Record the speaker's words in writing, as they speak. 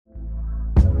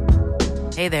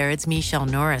Hey there, it's Michelle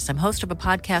Norris. I'm host of a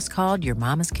podcast called Your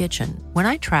Mama's Kitchen. When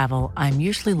I travel, I'm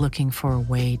usually looking for a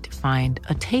way to find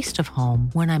a taste of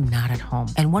home when I'm not at home.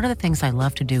 And one of the things I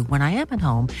love to do when I am at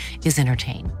home is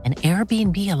entertain. And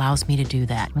Airbnb allows me to do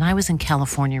that. When I was in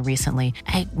California recently,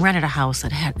 I rented a house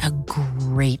that had a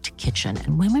great kitchen.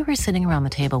 And when we were sitting around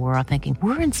the table, we were all thinking,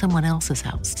 we're in someone else's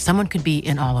house. Someone could be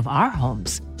in all of our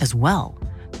homes as well.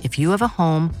 If you have a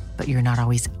home, but you're not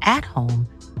always at home,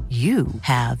 you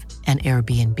have an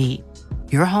Airbnb.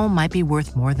 Your home might be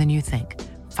worth more than you think.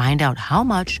 Find out how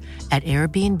much at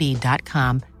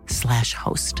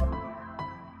airbnb.com/host.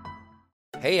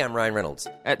 Hey, I'm Ryan Reynolds.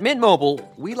 At Mint Mobile,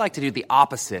 we like to do the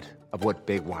opposite of what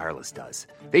Big Wireless does.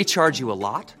 They charge you a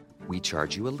lot, we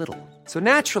charge you a little. So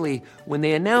naturally, when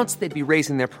they announced they'd be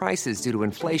raising their prices due to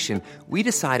inflation, we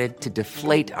decided to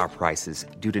deflate our prices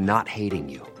due to not hating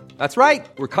you. That's right.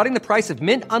 We're cutting the price of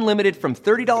Mint Unlimited from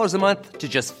 $30 a month to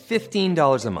just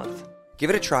 $15 a month.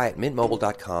 Give it a try at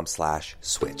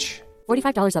mintmobile.com/switch.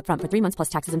 $45 up front for 3 months plus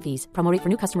taxes and fees. Promo rate for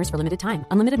new customers for limited time.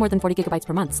 Unlimited more than 40 gigabytes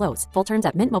per month. Slows full terms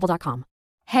at mintmobile.com.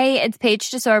 Hey, it's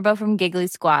Paige DeSorbo from Giggly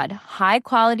Squad. High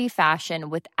quality fashion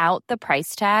without the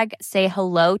price tag. Say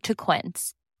hello to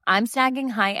Quince. I'm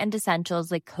snagging high-end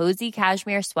essentials like cozy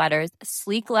cashmere sweaters,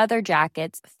 sleek leather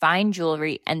jackets, fine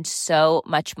jewelry, and so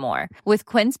much more. With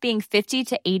Quince being 50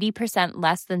 to 80%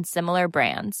 less than similar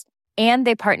brands. And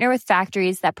they partner with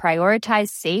factories that prioritize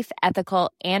safe,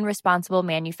 ethical, and responsible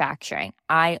manufacturing.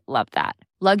 I love that.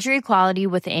 Luxury quality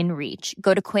within reach.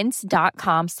 Go to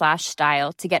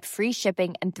quince.com/style to get free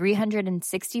shipping and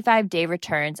 365-day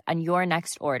returns on your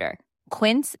next order.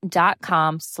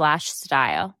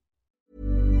 Quince.com/style.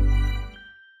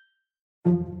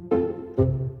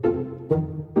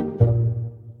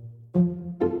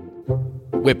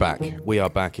 We're back. We are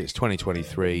back. It's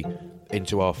 2023,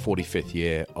 into our 45th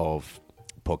year of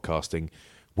podcasting.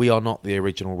 We are not the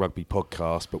original rugby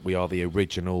podcast, but we are the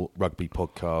original rugby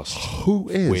podcast. Who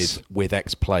is? With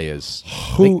ex-players.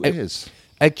 Who is?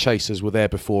 Egg Chasers were there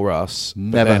before us.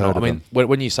 Never heard of them.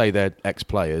 When you say they're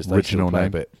ex-players, they Original still play name.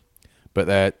 a bit. But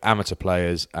they're amateur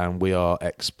players, and we are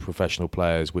ex-professional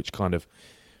players, which kind of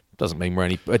doesn't mean we're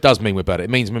any. It does mean we're better.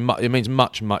 It means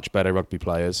much better rugby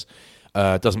players.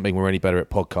 Doesn't mean we're any better at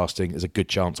podcasting. There's a good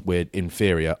chance we're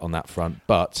inferior on that front.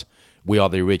 But we are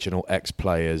the original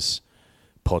ex-players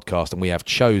podcast, and we have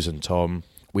chosen, Tom,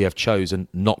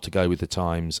 not to go with the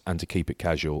times and to keep it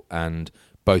casual. And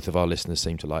both of our listeners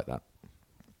seem to like that.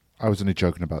 I was only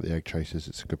joking about the Egg Chasers.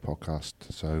 It's a good podcast,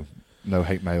 so no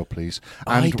hate mail, please.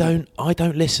 I And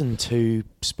don't listen to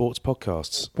sports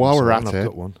podcasts. While we're I've at got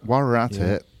it, one.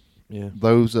 Yeah.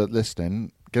 those that are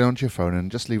listening, get onto your phone and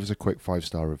just leave us a quick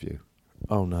 5-star review,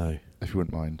 Oh no, if you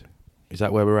wouldn't mind. is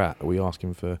that where we're at? Are we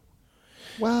asking for?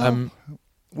 Well,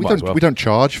 we might as well. don't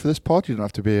charge for this pod. You don't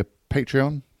have to be a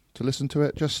Patreon to listen to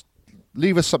it. Just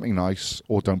leave us something nice,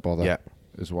 or don't bother. Yeah.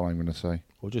 Is what I'm going to say.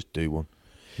 We'll just do one.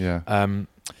 Yeah.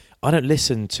 I don't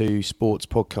listen to sports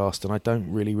podcasts, and I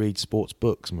don't really read sports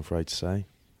books, I'm afraid to say.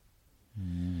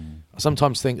 I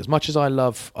sometimes think, as much as I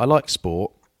like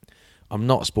sport, I'm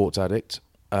not a sports addict.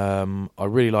 I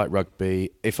really like rugby.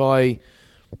 If I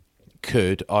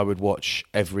could, I would watch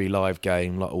every live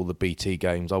game, like all the BT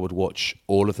games. I would watch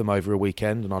all of them over a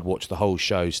weekend, and I'd watch the whole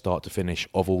show start to finish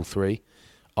of all three.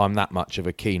 I'm that much of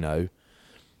a keno.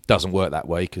 Doesn't work that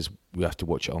way because we have to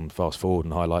watch it on fast forward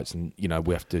and highlights, and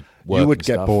we have to work. You would and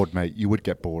get stuff. bored, mate. You would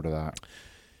get bored of that.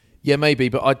 Yeah, maybe,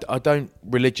 but I don't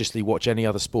religiously watch any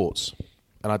other sports,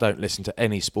 and I don't listen to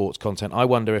any sports content. I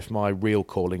wonder if my real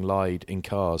calling lied in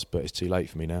cars, but it's too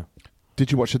late for me now.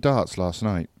 Did you watch the darts last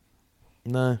night?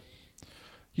 No.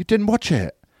 You didn't watch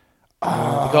it?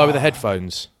 The guy with the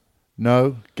headphones,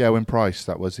 No, Gerwyn Price.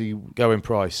 That was he. Gerwyn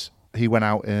Price. He went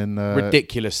out in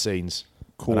Ridiculous scenes.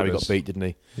 I know he got quarters. beat, didn't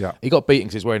he? Yeah. He got beaten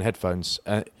because he was wearing headphones.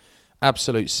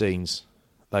 Absolute scenes,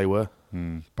 they were.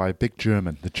 by a big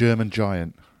German, the German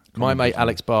giant. My mate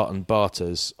Alex Barton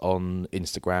Barters on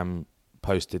Instagram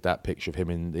posted that picture of him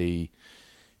in the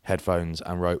headphones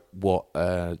and wrote, "What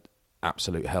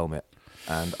absolute helmet."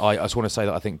 And I just want to say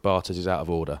that I think Barters is out of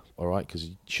order, all right, because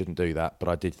you shouldn't do that. But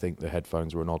I did think the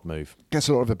headphones were an odd move. Gets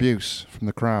a lot of abuse from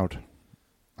the crowd,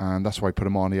 and that's why I put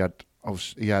him on. He had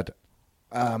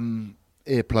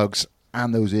earplugs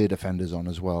and those ear defenders on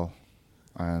as well.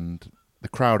 And the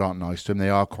crowd aren't nice to him. They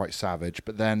are quite savage.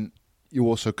 But then you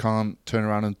also can't turn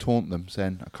around and taunt them,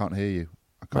 saying, "I can't hear you.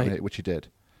 I can't hear," which he did.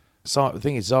 The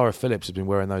thing is, Zara Phillips has been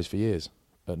wearing those for years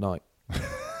at night.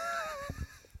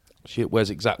 She wears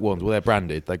exact ones. Well, they're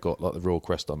branded. They've got like the Royal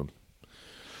Crest on them.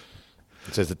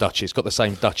 It says the Dutchie. It's got the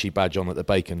same Dutchie badge on that the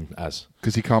bacon has.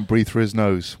 Because he can't breathe through his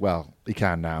nose. Well, he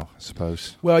can now, I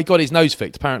suppose. Well, he got his nose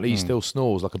fixed. Apparently, he still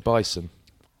snores like a bison.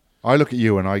 I look at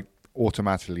you and I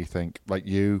automatically think, like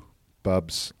you,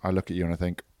 Bubs, I look at you and I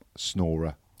think,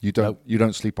 snorer. You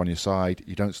don't sleep on your side.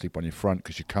 You don't sleep on your front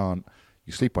because you can't.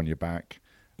 You sleep on your back.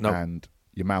 Nope. And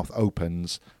your mouth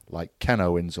opens like Ken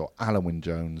Owens or Alan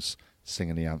Wynne-Jones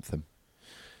singing the anthem.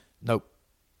 Nope.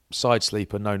 Side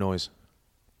sleeper, no noise.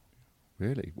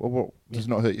 Really? Well, what does it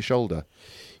not hurt your shoulder?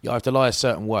 Yeah, I have to lie a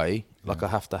certain way. Like I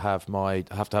have to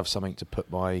have something to put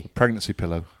my Pregnancy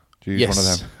pillow. Do you use one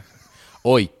of them?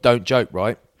 Oi, don't joke,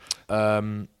 right?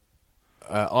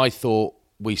 I thought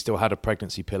we still had a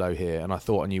pregnancy pillow here, and I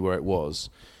thought I knew where it was.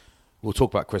 We'll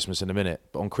talk about Christmas in a minute,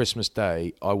 but on Christmas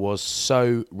Day, I was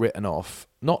so written off.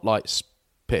 Not like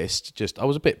pissed, I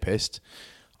was a bit pissed.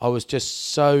 I was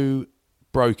just so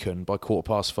broken by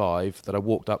 5:15 that I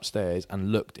walked upstairs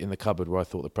and looked in the cupboard where I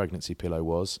thought the pregnancy pillow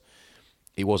was.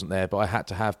 It wasn't there, but I had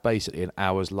to have basically an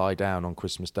hour's lie down on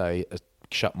Christmas Day,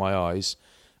 shut my eyes,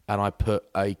 and I put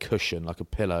a cushion, like a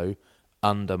pillow,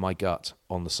 under my gut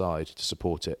on the side to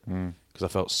support it because I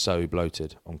felt so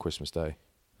bloated on Christmas Day.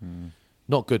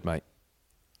 Not good, mate.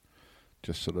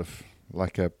 Just sort of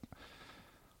like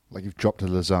you've dropped a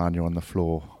lasagna on the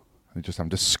floor and you just have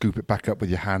to scoop it back up with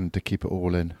your hand to keep it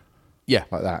all in. Yeah,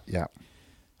 like that. Yeah.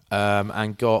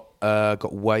 And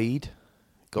got Wade.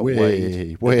 Got Wade.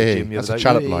 At the gym the That's other a day.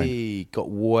 Challup line. Got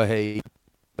Wade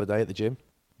the other day at the gym.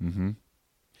 132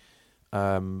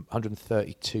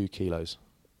 132 kilos.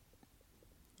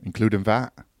 Including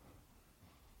VAT?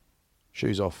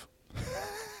 Shoes off.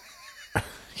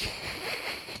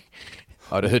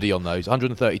 I had a hoodie on those.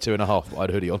 132 and a half, I had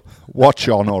a hoodie on. Watch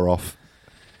on or off?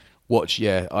 Watch,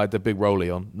 yeah. I had the big rolly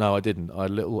on. No, I didn't. I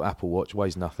had a little Apple Watch,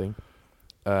 weighs nothing.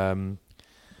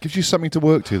 Gives you something to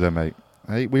work to then, mate.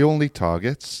 Hey, we all need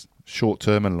targets, short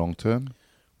term and long term.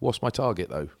 What's my target,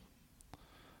 though?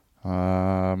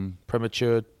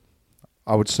 Premature?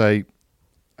 I would say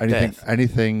Death.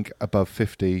 anything above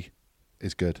 50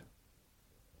 is good.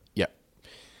 Yeah.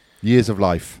 Years of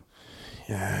life.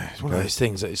 Yeah, it's one of those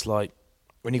things that it's like,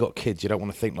 when you got kids, you don't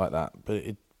want to think like that. But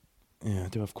I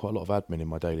do have quite a lot of admin in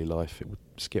my daily life. It would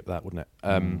skip that, wouldn't it?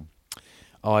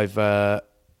 I've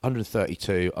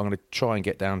 132. I'm going to try and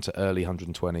get down to early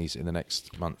 120s in the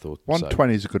next month or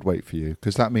 120 is a good weight for you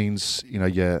because that means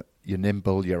you're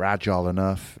nimble, you're agile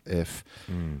enough. If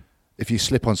you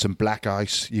slip on some black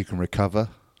ice, you can recover.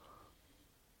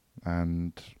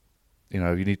 And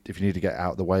if you need to get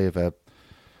out of the way of an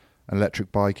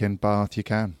electric bike in Bath, you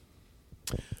can.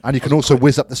 And you can also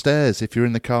whiz up the stairs if you're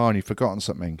in the car and you've forgotten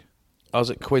something. I was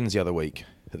at Quinn's the other week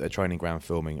at their training ground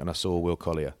filming, and I saw Will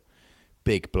Collier.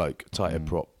 Big bloke, tight head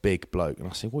prop, big bloke. And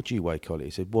I said, what do you weigh, Collier?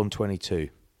 He said, 122.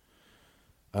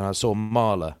 And I saw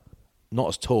Marla, not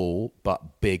as tall,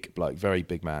 but big bloke, very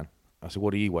big man. I said,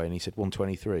 what do you weigh? And he said,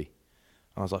 123. And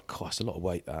I was like, God, that's a lot of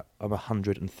weight, that. I'm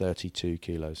 132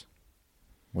 kilos.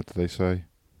 What did they say?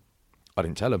 I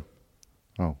didn't tell him.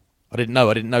 Oh. I didn't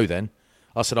know then.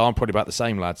 I said, I'm probably about the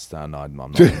same, lads. No, I'm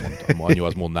not. I knew I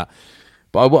was more than that.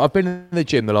 But I've been in the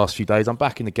gym the last few days. I'm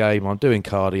back in the game. I'm doing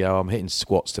cardio. I'm hitting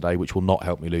squats today, which will not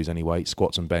help me lose any weight,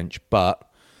 squats and bench. But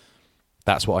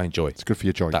that's what I enjoy. It's good for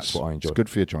your joints. That's what I enjoy. It's good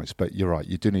for your joints. But you're right.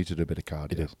 You do need to do a bit of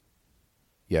cardio. It is.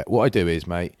 Yeah. What I do is,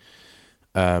 mate,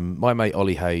 my mate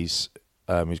Ollie Hayes,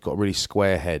 who's got a really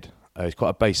square head. He's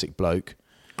quite a basic bloke.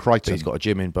 Crichton. He's got a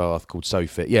gym in Bath called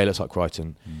SoFit. Yeah, it looks like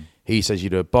Crichton. He says you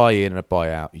do a buy-in and a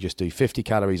buy-out. You just do 50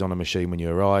 calories on a machine when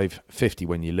you arrive, 50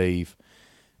 when you leave.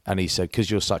 And he said, because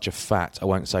you're such a fat, I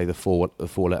won't say the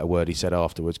four-letter word he said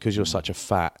afterwards, because you're such a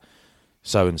fat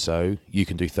so-and-so, you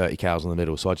can do 30 calories in the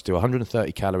middle. So I just do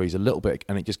 130 calories, a little bit,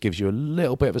 and it just gives you a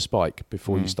little bit of a spike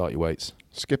before you start your weights.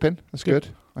 Skipping? That's good.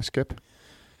 I skip.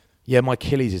 Yeah, my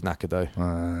Achilles is knackered, though.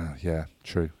 Yeah,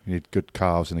 true. You need good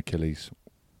calves and Achilles.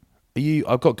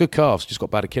 I've got good calves, just got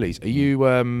bad Achilles. Are you?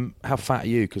 How fat are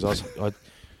you? Because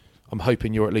I'm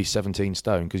hoping you're at least 17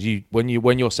 stone. Because when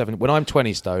you're 7, when I'm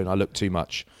 20 stone, I look too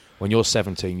much. When you're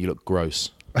 17, you look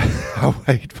gross. I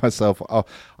weighed myself. I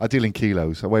deal in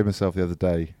kilos. I weighed myself the other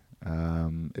day.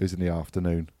 It was in the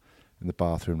afternoon in the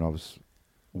bathroom. And I was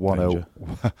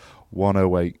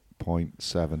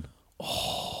 108.7.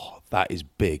 Oh, that is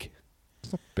big.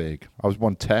 It's not big. I was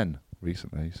 110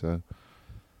 recently, so.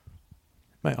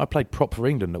 Mate, I played prop for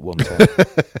England at one time.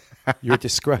 You're a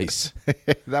disgrace.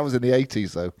 That was in the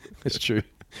 80s, though. It's true.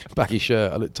 Baggy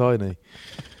shirt. I look tiny.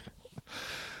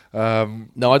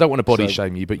 No, I don't want to body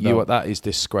shame you, but that is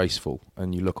disgraceful,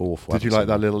 and you look awful. Did you like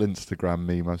that little Instagram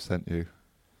meme I sent you?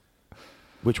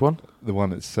 Which one? The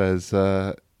one that says,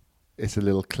 it's a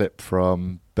little clip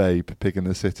from Babe, Pig in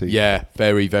the City. Yeah,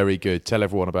 very, very good. Tell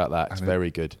everyone about that. It's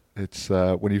very good. It's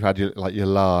when you've had your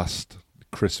last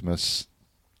Christmas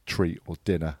treat or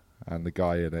dinner, and the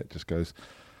guy in it just goes,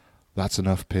 "That's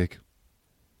enough, pig.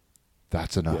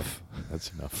 That's enough." Yeah,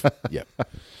 that's enough. Yeah.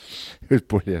 It was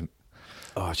brilliant.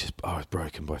 I was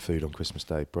broken by food on Christmas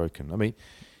Day. Broken. I mean,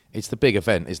 it's the big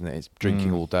event, isn't it? It's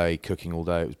drinking all day, cooking all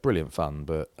day. It was brilliant fun,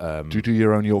 but do you do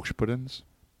your own Yorkshire puddings?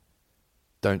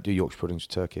 Don't do Yorkshire puddings with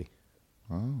turkey.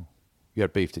 Oh, You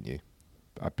had beef, didn't you?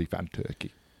 I had beef and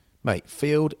turkey. Mate,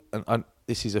 field, and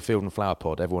this is a field and flour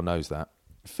pod, everyone knows that.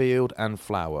 Field and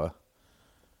flour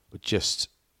were just,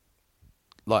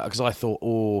 like, because I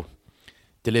thought,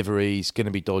 delivery's going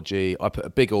to be dodgy. I put a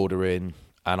big order in,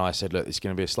 and I said, look, it's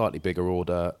going to be a slightly bigger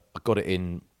order. I got it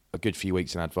in a good few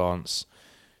weeks in advance.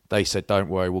 They said, don't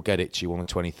worry, we'll get it to you on the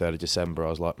 23rd of December. I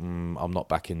was like, I'm not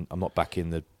back in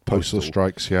the Postal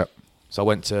strikes, yeah. So I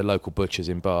went to local butchers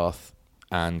in Bath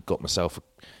and got myself a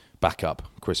backup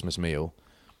Christmas meal,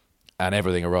 and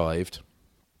everything arrived,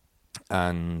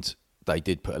 and they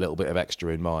did put a little bit of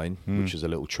extra in mine, which was a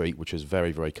little treat, which was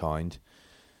very, very kind.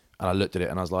 And I looked at it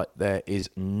and I was like, there is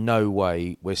no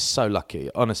way, we're so lucky.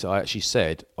 Honestly, I actually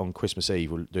said on Christmas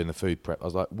Eve, we were doing the food prep, I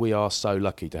was like, we are so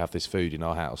lucky to have this food in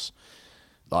our house.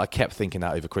 Like, I kept thinking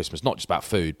that over Christmas, not just about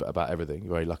food, but about everything.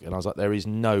 Very lucky. And I was like, there is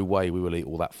no way we will eat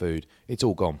all that food. It's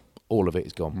all gone. All of it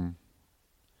is gone.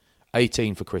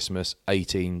 18 for Christmas,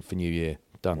 18 for New Year.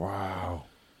 Done. Wow.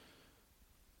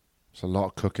 It's a lot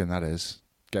of cooking, that is.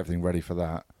 Get everything ready for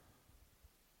that.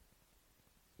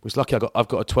 It's lucky I've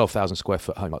got a 12,000 square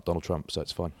foot home like Donald Trump, so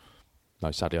it's fine.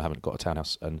 No, sadly I haven't got a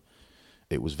townhouse, and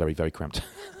it was very, very cramped.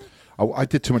 I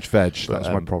did too much veg. That was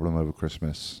my problem over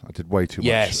Christmas. I did way too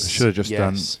much. I should have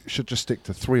just should just stick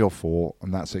to 3 or 4,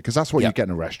 and that's it. Because that's what you get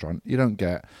in a restaurant. You don't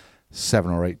get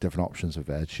 7 or 8 different options of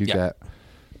veg. You get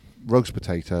roast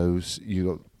potatoes.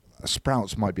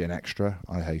 Sprouts might be an extra.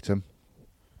 I hate them,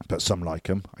 but some like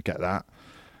them. I get that.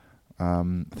 I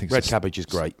think red cabbage is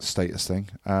great. Status thing.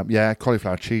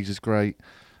 Cauliflower cheese is great.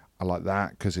 I like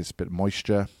that because it's a bit of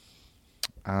moisture.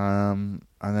 And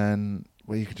then,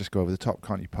 well, you can just go over the top,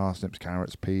 can't you? Parsnips,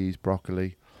 carrots, peas,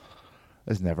 broccoli.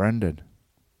 It's never ending.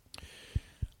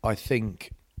 I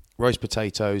think roast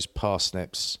potatoes,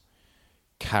 parsnips,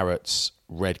 carrots,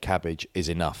 red cabbage is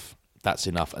enough. That's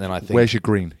enough. And then I think, where's your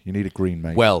green? You need a green,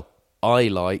 mate. Well, I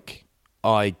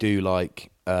do like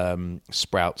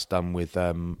sprouts done with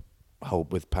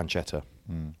pancetta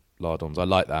lardons. I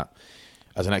like that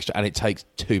as an extra, and it takes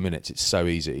 2 minutes. It's so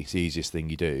easy. It's the easiest thing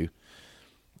you do.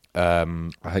 I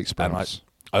hate sprouts.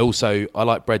 I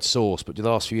like bread sauce, but the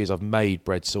last few years I've made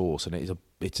bread sauce, and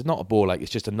it's not a ball ache.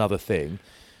 It's just another thing.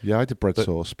 Yeah, I did bread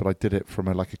sauce, but I did it from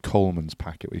a Coleman's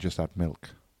packet where you just add milk.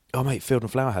 Oh, mate, Field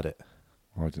and Flour had it.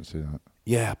 Oh, I didn't see that.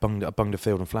 Yeah, I bunged a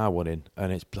Field and Flour one in,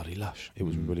 and it's bloody lush. It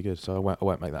was really good, so I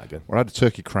won't make that again. Well, I had a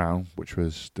turkey crown, which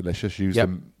was delicious. Used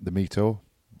the meat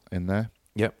in there.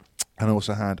 Yep. And I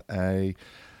also had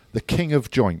the King of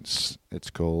Joints, it's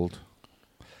called.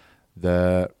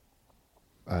 The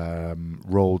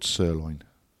rolled sirloin.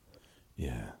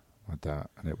 Yeah. I had that,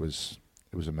 and it was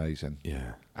amazing.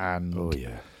 Yeah. And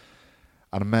yeah.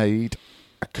 And I made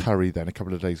a curry then a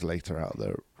couple of days later out of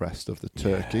the rest of the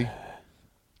turkey,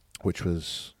 which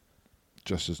was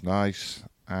just as nice,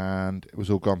 and it was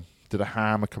all gone. Did a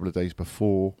ham a couple of days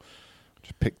before,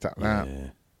 just picked that out.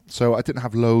 So I didn't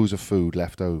have loads of food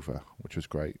left over, which was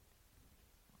great.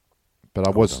 But I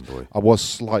was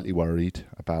slightly worried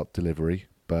about delivery,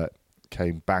 but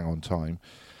came bang on time.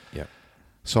 Yeah.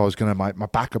 So I was going to, my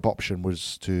backup option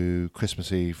was to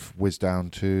Christmas Eve whiz down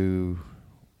to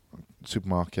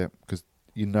supermarket, because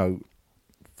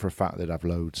for a fact they'd have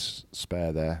loads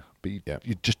spare there, but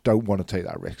you just don't want to take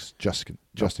that risk just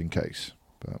in case.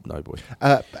 But, no boy.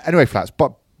 Anyway, Flats,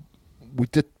 but we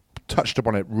touched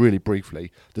upon it really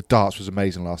briefly. The darts was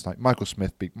amazing last night. Michael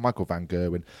Smith beat Michael van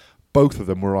Gerwen. Both of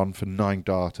them were on for 9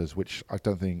 darters, which I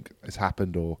don't think has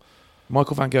happened. Or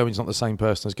Michael van Gerwen's not the same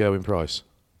person as Gerwyn Price.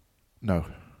 No.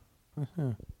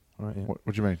 Right. Yeah. What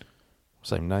do you mean?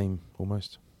 Same name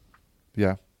almost.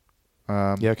 Yeah.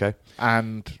 Okay.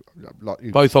 And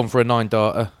both on for a 9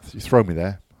 darter. You throw me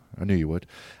there. I knew you would.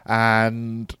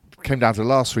 And came down to the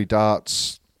last 3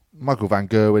 darts. Michael van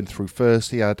Gerwen threw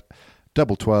first. He had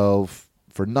double 12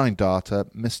 for a 9 darter.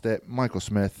 Missed it. Michael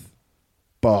Smith,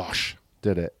 bosh,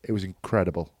 did it. It was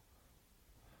incredible.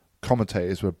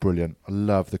 Commentators were brilliant. I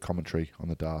love the commentary on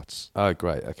the darts. Oh,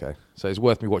 great. Okay. So it's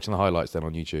worth me watching the highlights then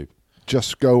on YouTube.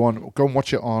 Just go and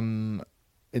watch it on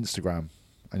Instagram,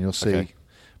 and you'll see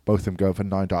both of them going for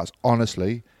 9 darts.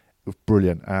 Honestly, it was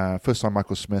brilliant. First time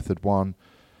Michael Smith had won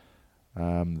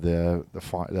the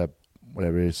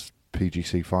whatever it is,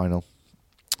 PGC final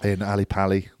in Ali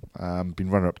Pali. Been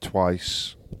runner up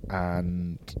twice,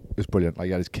 and it was brilliant. Like,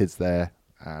 he had his kids there,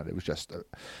 and it was just it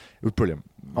was brilliant.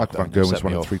 Michael Van Gerwen's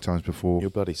won it 3 times before. Your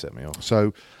buddy set me off.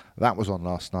 So that was on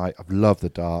last night. I've loved the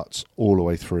darts all the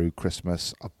way through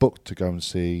Christmas. I've booked to go and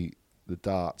see the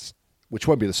darts, which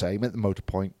won't be the same, at the Motor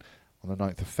Point on the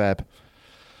 9th of Feb.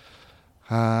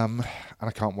 And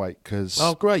I can't wait because...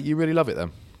 Oh, great. You really love it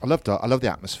then? I love the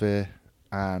atmosphere,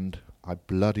 and I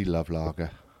bloody love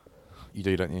lager. You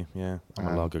do, don't you? Yeah. I'm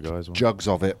a lager guy as well. Jugs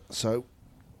of it. So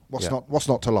what's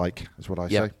not to like is what I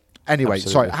say. Anyway,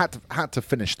 absolutely. sorry, I had to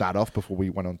finish that off before we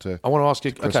went on to... I want to ask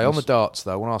you... Christmas. Okay, on the darts,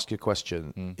 though, I want to ask you a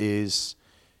question.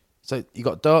 So you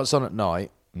got darts on at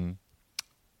night.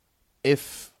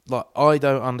 If, like, I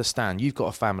don't understand... You've got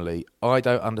a family. I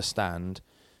don't understand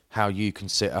how you can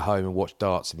sit at home and watch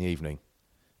darts in the evening.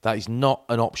 That is not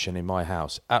an option in my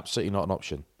house. Absolutely not an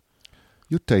option.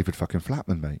 You're David fucking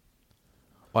Flatman, mate.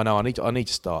 I know. I need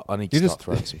to start. I need to start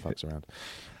throwing some facts around.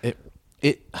 I'll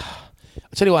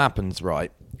tell you what happens,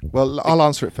 right? Well, I'll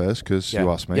answer it first because you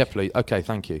asked me. Yeah, please. Okay,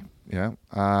 thank you. Yeah.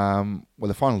 Well,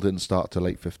 the final didn't start till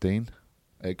 8:15.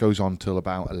 It goes on till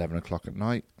about 11 o'clock at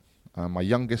night. My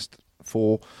youngest,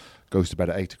 4, goes to bed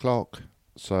at 8 o'clock.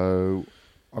 So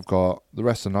I've got the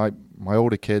rest of the night. My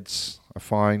older kids are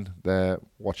fine. They're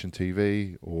watching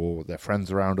TV, or their friends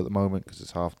around at the moment because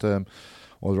it's half term,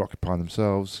 or they're occupying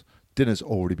themselves. Dinner's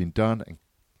already been done and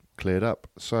cleared up.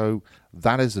 So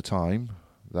that is the time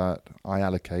that I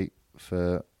allocate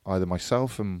for either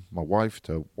myself and my wife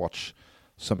to watch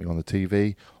something on the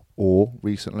TV, or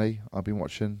recently I've been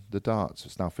watching the darts.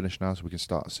 It's now finished now, so we can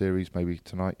start a series maybe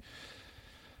tonight.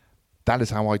 That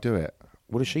is how I do it.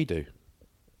 What does she do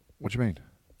What do you mean?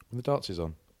 when the darts is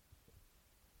on?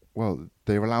 Well,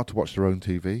 they're allowed to watch their own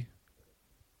TV.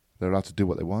 They're allowed to do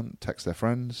what they want, text their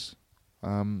friends.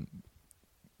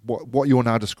 What you're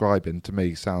now describing to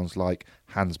me sounds like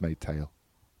Handmaid's Tale.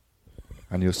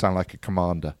 And you'll sound like a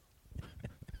commander.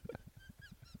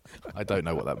 I don't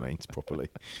know what that means properly,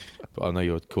 but I know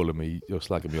you're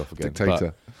slagging me off again.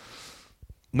 Dictator.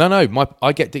 No,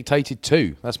 I get dictated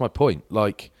too. That's my point.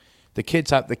 Like, the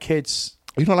kids. Are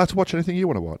you not allowed to watch anything you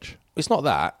want to watch? It's not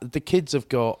that. The kids have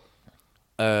got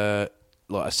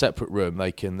like a separate room.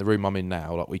 The room I'm in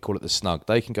now, like we call it the snug.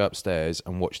 They can go upstairs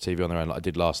and watch TV on their own, like I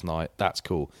did last night. That's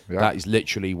cool. Yeah. That is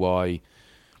literally why.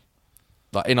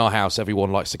 Like, in our house,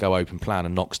 everyone likes to go open plan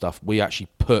and knock stuff. We actually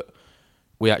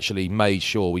made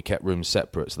sure we kept rooms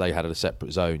separate, so they had a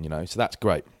separate zone, you know. So that's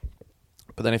great.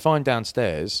 But then if I'm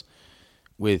downstairs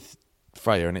with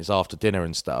Freya and it's after dinner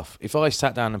and stuff, if I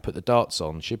sat down and put the darts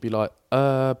on, she'd be like,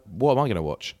 what am I going to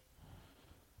watch?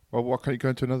 Well, why can't you go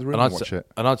into another room and watch it?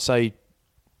 And I'd say,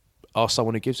 ask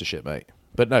someone who gives a shit, mate.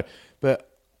 But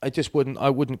I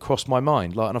wouldn't cross my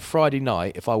mind. Like, on a Friday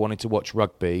night, if I wanted to watch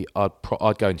rugby, I'd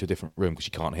go into a different room because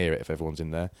you can't hear it if everyone's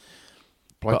in there.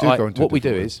 But I do go into what we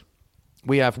do is,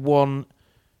 we have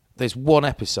there's one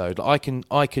episode. I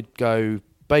could go,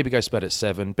 baby goes to bed at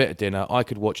 7, bit of dinner. I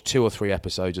could watch 2 or 3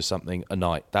 episodes of something a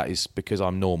night. That is because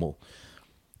I'm normal.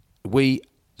 We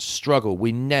struggle.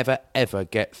 We never, ever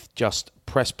just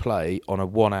press play on a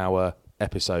 1-hour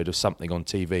episode of something on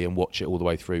TV and watch it all the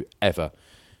way through, ever.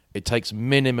 It takes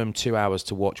minimum 2 hours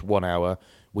to watch 1 hour.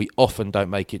 We often don't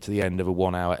make it to the end of a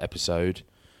 1-hour episode.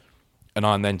 And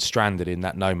I'm then stranded in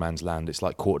that no man's land. It's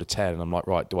like 9:45, and I'm like,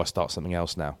 right, do I start something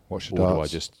else now? Watch the darts. Or do I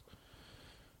just...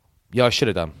 Yeah, I should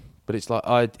have done. But it's like,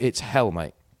 it's hell,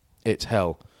 mate. It's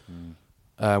hell.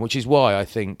 Which is why I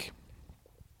think,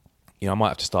 I might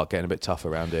have to start getting a bit tough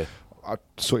around here. I'd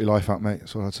sort your life out, mate.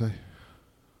 That's what I'd say.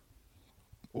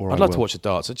 I'd love to watch the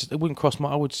darts. It wouldn't cross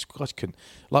my... I couldn't.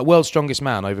 Like, World's Strongest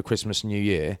Man over Christmas and New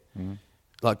Year,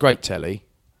 like, great telly.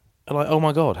 And like, oh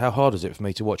my God, how hard is it for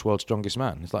me to watch World's Strongest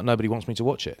Man? It's like nobody wants me to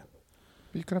watch it.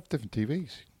 But you can have different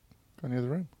TVs. Go in the other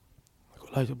room.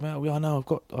 I know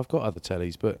I've got other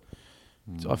tellies, but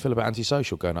I feel a bit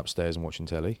antisocial going upstairs and watching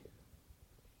telly.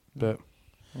 But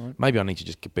maybe I need to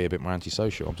just be a bit more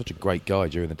antisocial. I'm such a great guy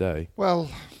during the day. Well,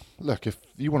 look, if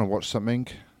you want to watch something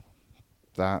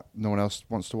that no one else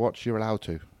wants to watch, you're allowed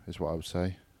to, is what I would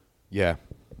say. Yeah.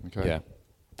 Okay. Yeah.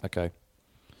 Okay.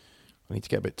 I need to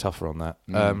get a bit tougher on that.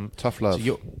 Tough love.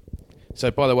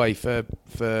 So by the way,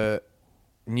 for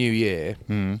New Year,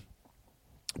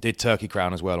 did Turkey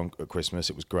Crown as well at Christmas.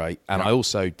 It was great. And I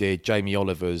also did Jamie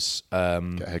Oliver's...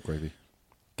 Get Head Gravy.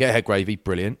 Get Head Gravy,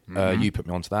 brilliant. You put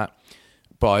me onto that.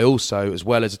 But I also, as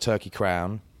well as a Turkey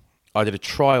Crown, I did a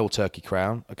trial Turkey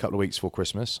Crown a couple of weeks before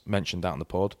Christmas. Mentioned that on the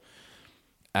pod.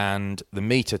 And the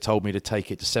meter told me to take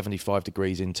it to 75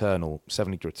 degrees internal,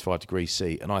 75 degrees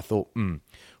C. And I thought,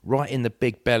 right in the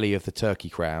big belly of the Turkey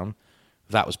Crown,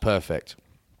 that was perfect.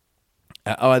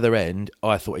 At either end,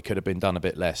 I thought it could have been done a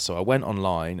bit less. So I went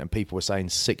online and people were saying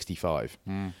 65.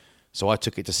 So I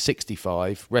took it to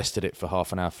 65, rested it for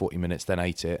half an hour, 40 minutes, then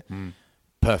ate it.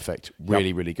 Perfect.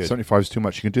 Really, really good. 75 is too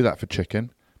much. You can do that for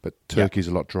chicken, but turkey's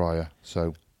a lot drier.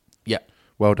 So yeah.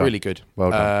 Well done. Really good.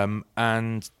 Well done.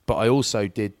 But I also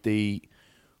did the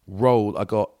roll. I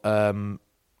got...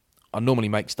 I normally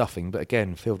make stuffing, but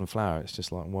again, field and flour, it's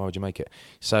just like, why would you make it?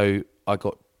 So I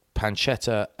got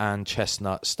pancetta and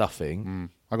chestnut stuffing.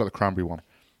 I got the cranberry one.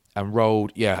 And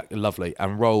rolled, lovely,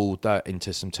 and rolled that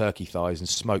into some turkey thighs and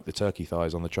smoked the turkey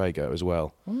thighs on the Traeger as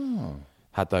well. Oh.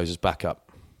 Had those as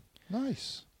backup.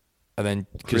 Nice. And then,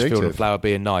 because field and flour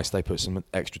being nice, they put some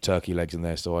extra turkey legs in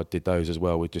there, so I did those as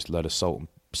well with just a load of salt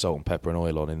and pepper and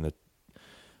oil on in the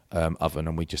oven,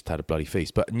 and we just had a bloody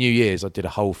feast. But New Year's, I did a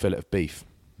whole fillet of beef.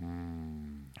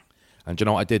 And do you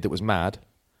know what I did that was mad?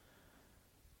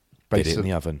 Did it in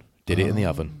the oven.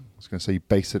 I was going to say, you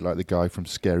base it like the guy from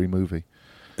Scary Movie.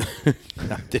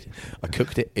 I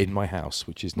cooked it in my house,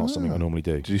 which is not something I normally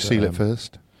do. Did you seal it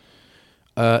first?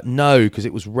 No, because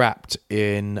it was wrapped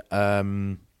in.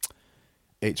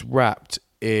 It's wrapped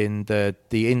in the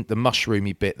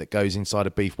mushroomy bit that goes inside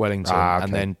a beef Wellington, okay.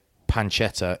 and then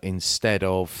pancetta instead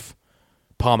of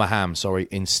Parma ham. Sorry,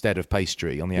 instead of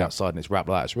pastry on the outside, and it's wrapped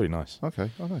like that. It's really nice.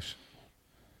 Okay, oh nice.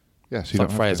 Yeah, so it's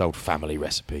like Freya's old family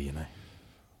recipe, you know.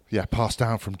 Yeah, passed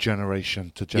down from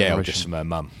generation to generation. Yeah, just from her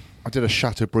mum. I did a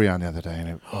Chateaubriand the other day, and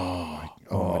it, my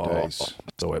days.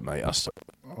 I saw it, mate.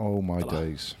 Oh my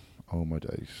days.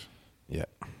 Yeah.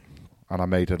 And I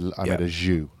made a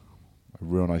jus, a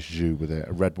real nice jus with it,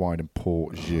 a red wine and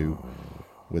port jus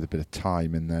with a bit of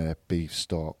thyme in there, beef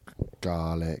stock,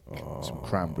 garlic, some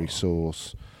cranberry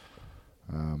sauce,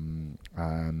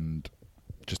 and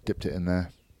just dipped it in there.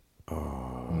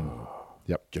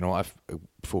 Yep. Do you know what?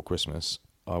 Before Christmas,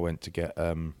 I went to get.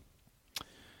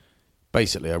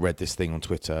 Basically, I read this thing on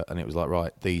Twitter, and it was like,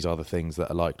 right, these are the things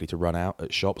that are likely to run out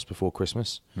at shops before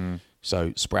Christmas.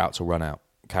 So sprouts will run out,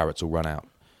 carrots will run out,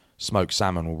 smoked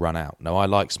salmon will run out. Now, I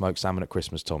like smoked salmon at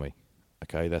Christmas, Tommy.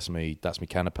 Okay, that's me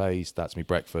canapes, that's me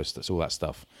breakfast, that's all that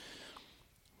stuff.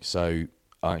 So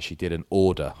I actually did an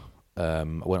order. I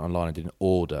went online and did an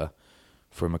order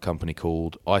from a company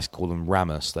called, I call them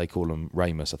Ramus, they call them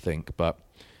Ramus, I think, but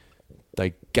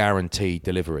they guaranteed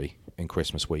delivery in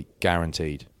Christmas week,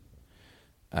 guaranteed.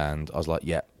 And I was like,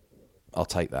 yeah, I'll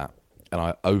take that. And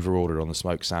I over-ordered on the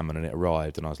smoked salmon, and it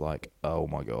arrived, and I was like, oh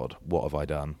my God, what have I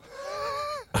done?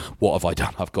 What have I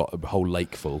done? I've got a whole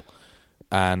lake full.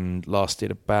 And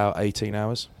lasted about 18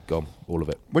 hours. Gone, all of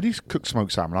it. When you cook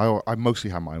smoked salmon, I mostly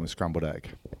have mine with scrambled egg.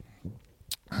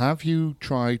 Have you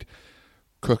tried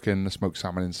cooking the smoked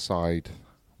salmon inside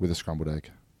with a scrambled egg,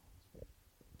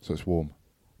 so it's warm?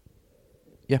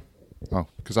 Yeah. Oh,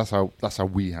 because that's how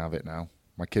we have it now.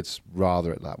 My kids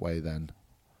rather it that way than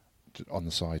on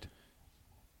the side.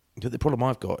 The problem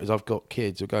I've got is I've got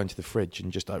kids who are going to the fridge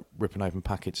and just ripping open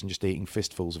packets and just eating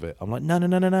fistfuls of it. I'm like,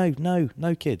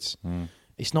 no, kids.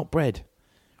 It's not bread.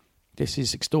 This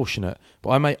is extortionate.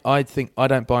 But I think I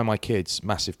don't buy my kids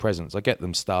massive presents. I get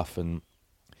them stuff and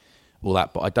all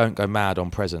that, but I don't go mad on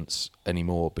presents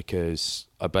anymore because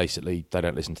they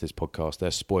don't listen to this podcast. They're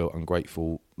spoiled,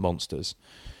 ungrateful monsters.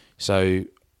 So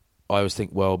I always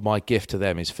think, well, my gift to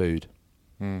them is food.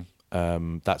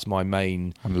 That's my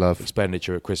main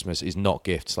expenditure at Christmas is not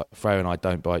gifts. Like Freya and I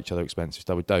don't buy each other expensive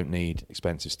stuff. We don't need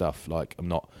expensive stuff. Like I'm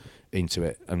not into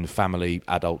it. And family,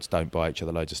 adults don't buy each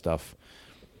other loads of stuff.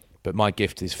 But my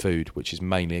gift is food, which is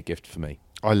mainly a gift for me.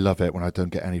 I love it when I don't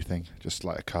get anything, just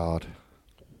like a card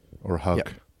or a hug. Yep.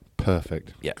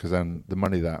 Perfect. Yeah. Because then the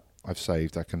money that I've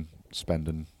saved, I can spend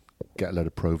and get a load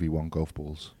of Pro V1 golf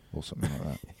balls or something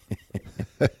like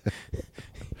that.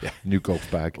 Yeah. New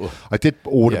golf bag. I did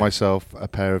order myself a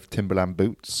pair of Timberland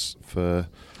boots for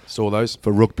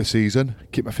rugby season.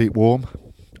 Keep my feet warm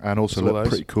and also look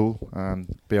pretty cool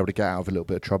and be able to get out of a little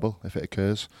bit of trouble if it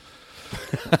occurs.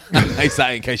 Is that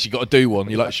in case you got to do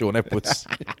one? You like Sean Edwards.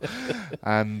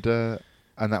 And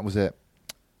that was it.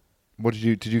 What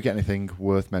did you get anything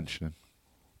worth mentioning?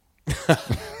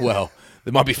 Well,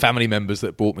 there might be family members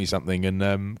that bought me something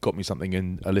and got me something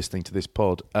and are listening to this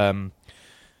pod. Do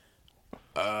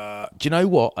you know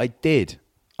what I did?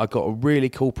 I got a really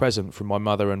cool present from my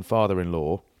mother and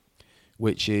father-in-law,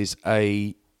 which is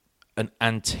an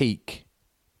antique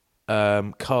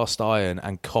cast iron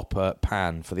and copper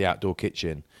pan for the outdoor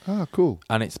kitchen. Oh, cool.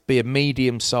 And it's a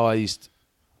medium-sized,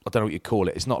 I don't know what you call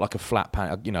it. It's not like a flat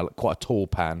pan, quite a tall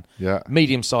pan. Yeah.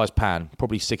 Medium-sized pan,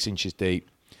 probably 6 inches deep.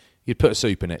 You'd put a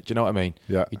soup in it. Do you know what I mean?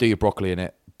 Yeah. You do your broccoli in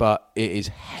it, but it is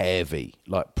heavy,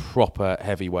 like proper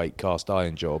heavyweight cast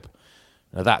iron job.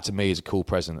 Now that to me is a cool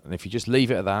present. And if you just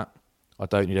leave it at that, I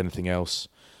don't need anything else.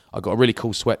 I got a really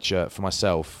cool sweatshirt for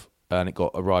myself, and it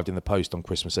got arrived in the post on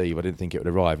Christmas Eve. I didn't think it would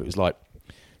arrive. It was like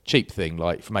cheap thing,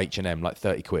 like from H&M, like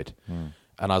 30 quid.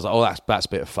 And I was like, oh, that's a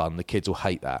bit of fun. The kids will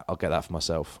hate that. I'll get that for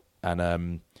myself. And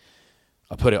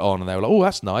I put it on, and they were like, oh,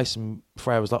 that's nice. And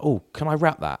Freya was like, oh, can I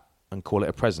wrap that and call it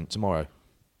a present tomorrow?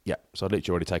 Yeah. So I'd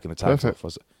literally already taken the tags off.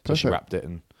 So she wrapped it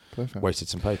and wasted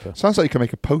some paper. Sounds like you can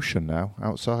make a potion now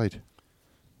outside.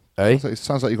 Eh? It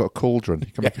sounds like you've got a cauldron.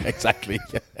 You can make exactly.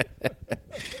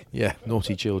 Yeah,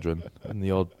 naughty children and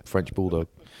the odd French bulldog.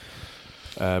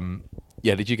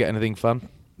 Did you get anything fun?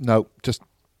 No, just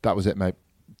that was it, mate.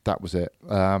 That was it.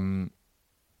 Everyone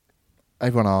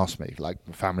asked me, like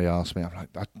my family asked me, I'm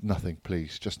like, nothing,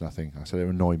 please, just nothing. I said, it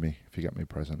would annoy me if you get me a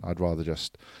present. I'd rather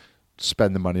just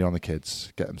spend the money on the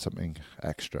kids, get them something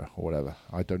extra or whatever.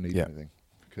 I don't need anything,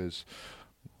 because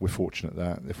we're fortunate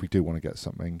that if we do want to get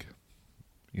something,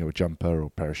 a jumper or a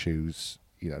pair of shoes,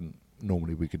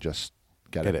 normally we could just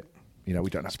get it. We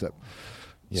don't have to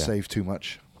save too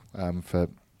much for a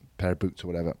pair of boots or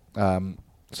whatever.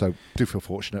 So do feel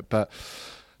fortunate, but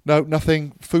no,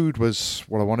 nothing. Food was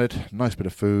what I wanted. Nice bit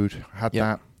of food. I had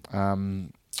that.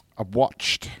 I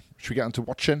watched. Should we get into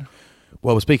watching?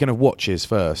 Well, speaking of watches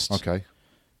first. Okay.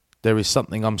 There is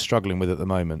something I'm struggling with at the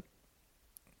moment.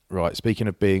 Right. Speaking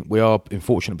of we are in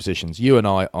fortunate positions. You and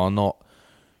I are not,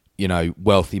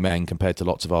 wealthy men compared to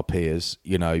lots of our peers,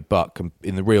 but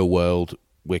in the real world,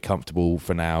 we're comfortable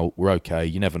for now. We're okay.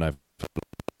 You never know.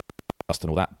 And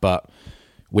all that, but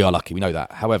we are lucky. We know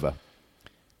that. However,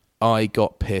 I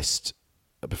got pissed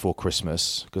before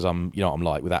Christmas because I'm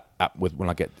like with when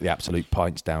I get the absolute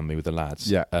pints down me with the lads.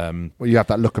 Yeah. Well, you have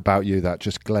that look about you that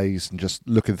just glazed and just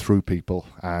looking through people,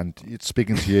 and it's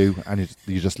speaking to you, and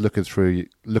you're just looking through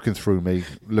me,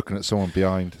 looking at someone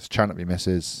behind, chanting at me,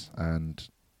 missus, and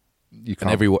you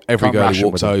can't. And every girl who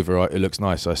walks over, it looks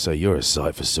nice. I say, "You're a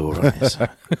sight for sore eyes."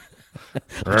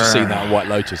 I've just seen that on White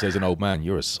Lotus. There's an old man.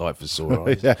 You're a sight for sore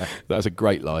eyes. Yeah. That's a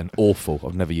great line. Awful.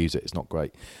 I've never used it. It's not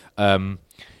great.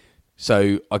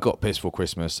 So I got pissed for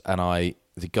Christmas, and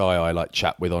the guy I like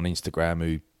chat with on Instagram,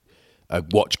 who a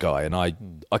watch guy, and I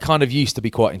kind of used to be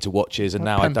quite into watches, and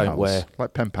like now I don't wear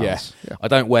like pen pals. Yeah, I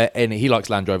don't wear any. He likes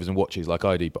Land Rovers and watches like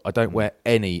I do, but I don't wear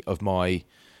any of my.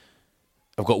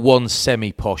 I've got one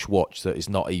semi-posh watch that is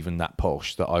not even that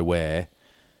posh that I wear.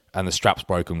 And the strap's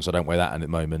broken, so I don't wear that at the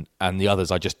moment. And the others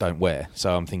I just don't wear.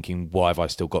 So I'm thinking, why have I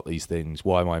still got these things?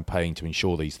 Why am I paying to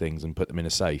insure these things and put them in a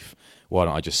safe? Why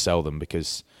don't I just sell them?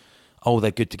 Because,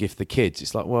 they're good to give the kids.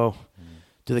 It's like, well,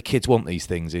 do the kids want these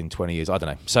things in 20 years? I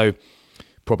don't know. So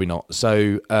probably not.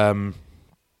 So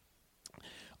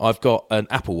I've got an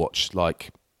Apple Watch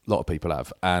like a lot of people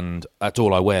have. And that's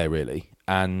all I wear, really.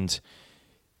 And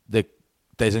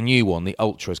there's a new one, the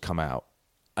Ultra's come out.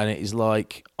 And it is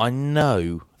like, I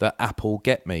know that Apple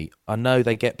get me. I know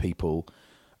they get people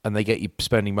and they get you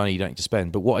spending money you don't need to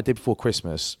spend. But what I did before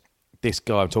Christmas, this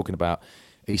guy I'm talking about,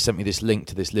 he sent me this link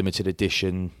to this limited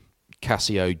edition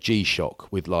Casio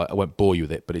G-Shock with I won't bore you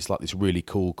with it, but it's like this really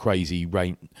cool, crazy,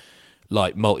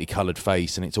 multicoloured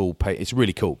face, and it's all it's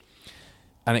really cool.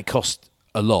 And it cost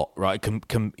a lot, right?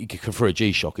 For a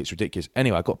G-Shock, it's ridiculous.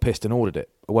 Anyway, I got pissed and ordered it.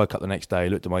 I woke up the next day,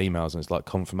 looked at my emails, and it's like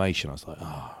confirmation. I was like,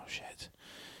 oh, shit.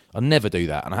 I never do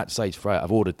that. And I had to say to Freya,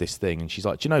 I've ordered this thing. And she's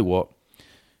like, do you know what?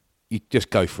 You just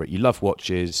go for it. You love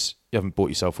watches. You haven't bought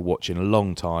yourself a watch in a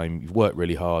long time. You've worked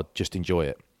really hard. Just enjoy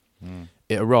it.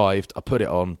 It arrived. I put it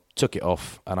on, took it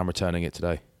off, and I'm returning it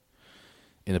today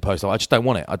in the post. I just don't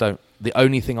want it. The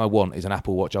only thing I want is an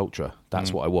Apple Watch Ultra.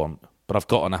 That's what I want. But I've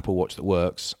got an Apple Watch that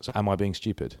works. So am I being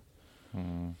stupid?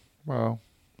 Well,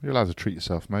 you're allowed to treat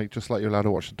yourself, mate, just like you're allowed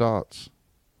to watch the darts.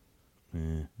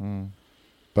 Yeah.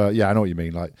 But yeah, I know what you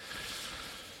mean. Like,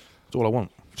 that's all I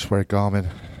want. Just wear a Garmin.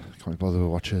 Can't be bothered with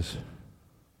watches.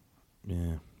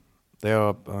 Yeah, they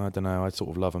are. I don't know. I sort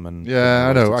of love them, and yeah,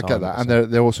 I know. I get that,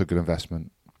 and they're also a good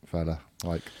investment, fella.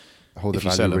 Like, hold their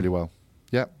value really well.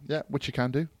 Yeah, which you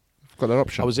can do. You've got that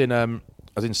option. I was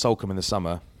in Salcombe in the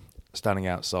summer, standing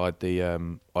outside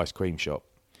the ice cream shop,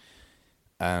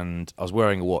 and I was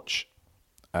wearing a watch,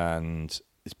 and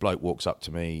this bloke walks up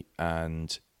to me,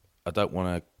 and I don't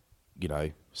want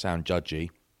to, sound judgy,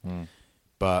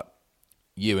 but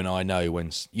you and I know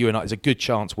there's a good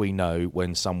chance we know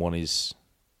when someone is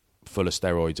full of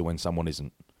steroids or when someone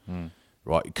isn't.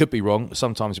 Right? It could be wrong.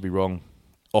 Sometimes it'd be wrong.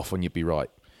 Often you'd be right.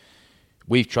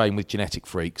 We've trained with genetic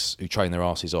freaks who train their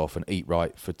asses off and eat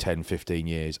right for 10, 15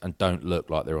 years and don't look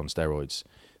like they're on steroids.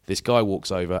 This guy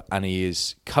walks over and he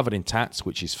is covered in tats,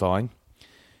 which is fine.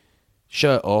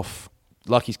 Shirt off,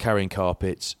 like he's carrying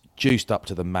carpets, juiced up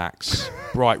to the max,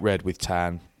 bright red with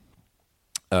tan.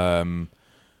 Welsh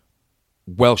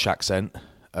accent.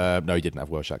 No, he didn't have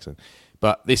Welsh accent.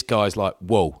 But this guy's like,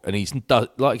 whoa, and he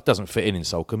doesn't fit in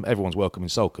Salcombe. Everyone's welcome in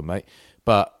Salcombe, mate.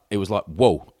 But it was like,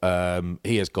 whoa.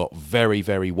 He has got very,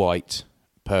 very white,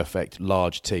 perfect,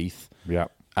 large teeth. Yeah.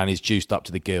 And he's juiced up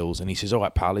to the gills. And he says, all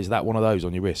right, pal, is that one of those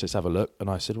on your wrist? Let's have a look. And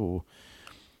I said, oh.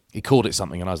 He called it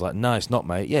something, and I was like, no, it's not,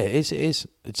 mate. Yeah, it is.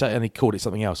 And he called it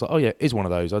something else. Like, oh yeah, it is one of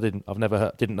those.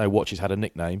 Didn't know watches had a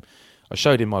nickname. I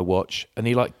showed him my watch, and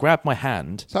he like grabbed my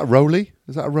hand. Is that a Rolly?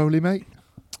 Is that a Rolly, mate?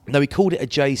 No, he called it a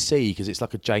JC because it's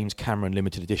like a James Cameron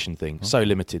limited edition thing. Oh. So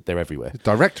limited, they're everywhere. He's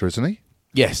director, isn't he?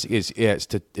 Yes, it is. Yeah,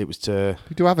 it was to.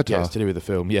 He do Avatar? Yeah, it's to do with the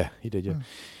film. Yeah, he did. Yeah. Oh.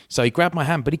 So he grabbed my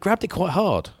hand, but he grabbed it quite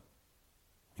hard.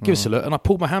 Give us a look, and I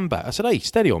pulled my hand back. I said, "Hey,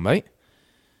 steady on, mate."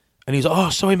 And he's like, oh,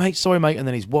 sorry, mate. And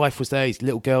then his wife was there, his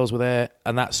little girls were there,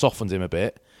 and that softened him a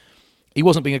bit. He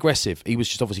wasn't being aggressive. He was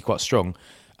just obviously quite strong.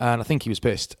 And I think he was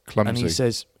pissed. Clumsy. And he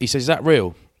says, is that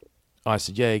real? I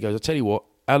said, yeah. He goes, I'll tell you what,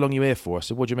 how long are you here for? I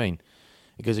said, what do you mean?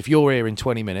 He goes, if you're here in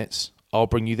 20 minutes, I'll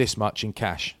bring you this much in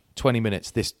cash. 20 minutes,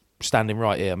 this standing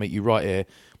right here. I'll meet you right here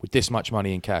with this much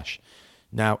money in cash.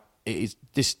 Now, it is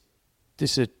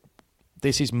this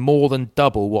is more than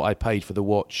double what I paid for the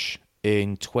watch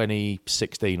in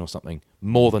 2016 or something,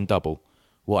 more than double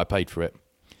what I paid for it.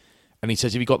 And he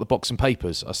says, have you got the box and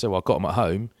papers? I said, well, I've got them at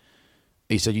home.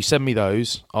 He said, you send me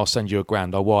those, I'll send you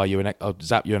 £1,000. I'll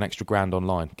zap you an extra £1,000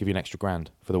 online, give you an extra £1,000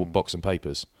 for the box and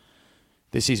papers.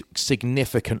 This is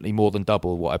significantly more than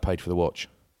double what I paid for the watch.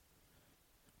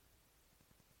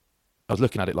 I was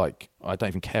looking at it like, I don't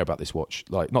even care about this watch.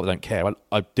 Like, not that I don't care,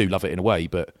 I do love it in a way,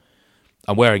 but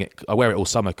I wear it all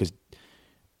summer because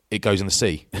it goes in the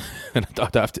sea, and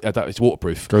it's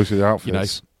waterproof. Goes with the outfits. You know?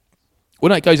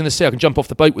 Well, no, it goes in the sea. I can jump off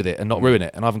the boat with it and not ruin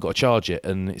it, and I haven't got to charge it,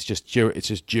 and it's just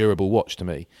durable watch to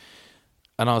me.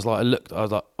 And I was like,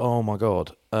 oh my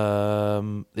god,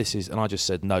 this is. And I just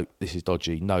said, no, this is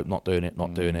dodgy. No, not doing it.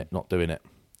 Not doing it. Not doing it.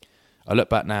 I look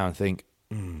back now and think,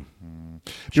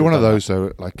 you're one of those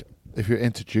though. Like if you're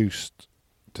introduced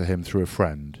to him through a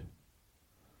friend,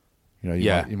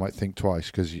 you might think twice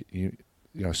because you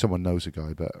know, someone knows a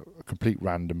guy, but a complete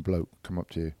random bloke come up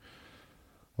to you.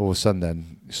 All of a sudden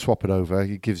then, you swap it over,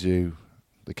 he gives you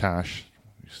the cash,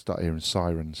 you start hearing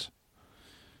sirens.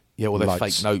 Yeah, or they're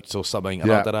fake notes or something.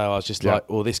 And I don't know, I was just like,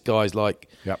 well, this guy's like,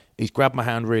 he's grabbed my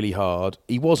hand really hard.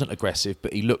 He wasn't aggressive,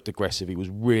 but he looked aggressive. He was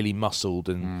really muscled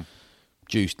and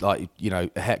juiced, like,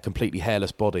 completely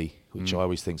hairless body, which I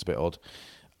always think's a bit odd.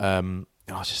 And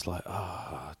I was just like,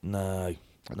 no.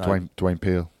 Dwayne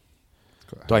Peel.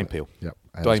 Dwayne Peel. Yep.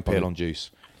 Dwayne Peel on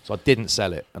juice. So I didn't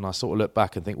sell it. And I sort of look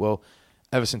back and think, well,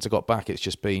 ever since I got back, it's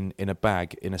just been in a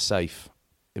bag, in a safe,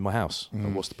 in my house.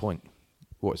 And what's the point?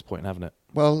 What is the point in having it?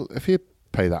 Well, if you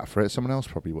pay that for it, someone else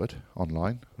probably would,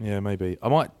 online. Yeah, maybe. I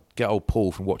might get old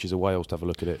Paul from Watches of Wales to have a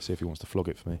look at it, see if he wants to flog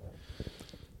it for me.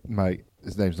 Mate,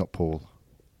 his name's not Paul.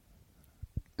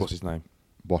 What's his name?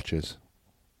 Watches.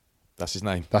 That's his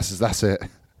name? That's it.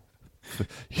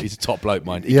 He's a top bloke,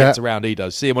 mind. He gets around, he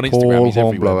does. See him on Instagram, he's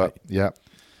everywhere. Mate. Yeah.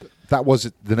 That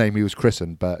was the name he was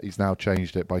christened, but he's now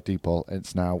changed it by default.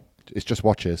 It's just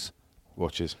Watches.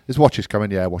 Watches. Is Watches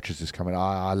coming? Yeah, Watches is coming.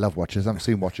 I love Watches. I haven't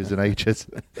seen Watches in ages.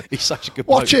 He's such a good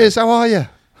bloke. Watches, how are you?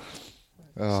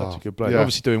 Such a good bloke. Yeah.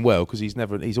 Obviously doing well because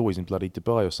he's always in bloody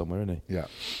Dubai or somewhere, isn't he? Yeah.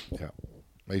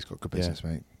 He's got good business,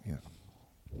 mate. Yeah.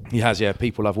 He has, yeah.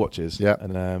 People love watches. Yeah.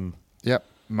 And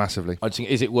massively. I just think,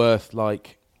 is it worth,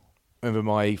 like, remember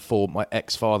my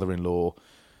ex-father-in-law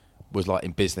was like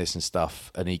in business and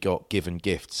stuff, and he got given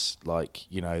gifts, like,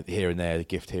 here and there, a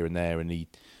gift here and there, and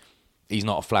he's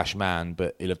not a flash man,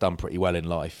 but he'll have done pretty well in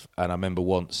life. And I remember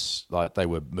once, like, they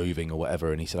were moving or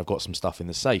whatever, and he said, I've got some stuff in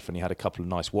the safe, and he had a couple of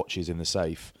nice watches in the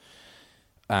safe,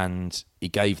 and he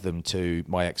gave them to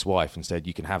my ex-wife and said,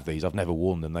 you can have these. I've never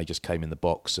worn them. They just came in the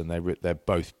box, and they're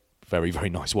both very, very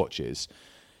nice watches.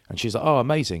 And she's like, oh,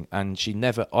 amazing. And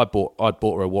I'd bought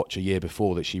her a watch a year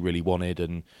before that she really wanted,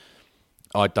 and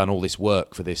I'd done all this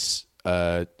work for this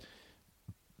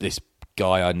this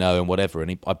guy I know and whatever,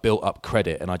 and I built up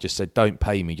credit, and I just said, don't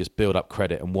pay me, just build up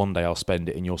credit, and one day I'll spend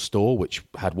it in your store, which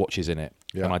had watches in it.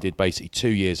 Yeah. And I did basically 2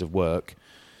 years of work,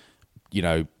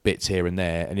 bits here and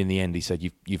there, and in the end he said,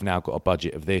 you've now got a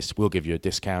budget of this, we'll give you a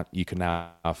discount, you can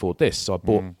now afford this. So I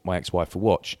bought my ex-wife a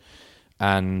watch,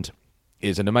 and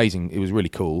it was really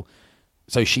cool.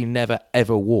 So she never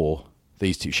ever wore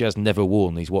these two. She has never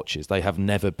worn these watches. They have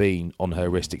never been on her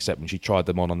wrist except when she tried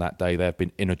them on that day. They have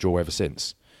been in a drawer ever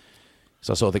since.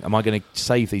 So I sort of think, am I going to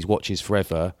save these watches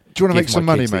forever? Do you want to make some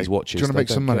money, mate? Do you want to make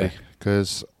some money?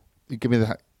 Because you give me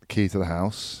the key to the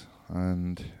house,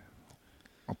 and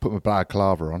I'll put my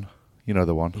balaclava on. You know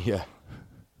the one. Yeah,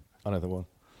 I know the one.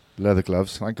 leather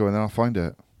gloves. I go in there, I'll find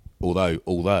it.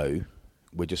 Although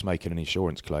we're just making an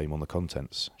insurance claim on the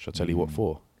contents. Shall I tell you what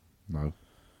for? No.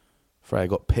 Freya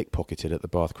got pickpocketed at the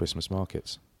Bath Christmas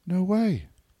markets. No way.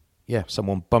 Yeah,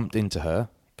 someone bumped into her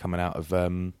coming out of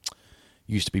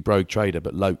used to be Brogue Trader,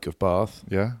 but Loke of Bath,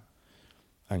 Yeah.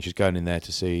 and she's going in there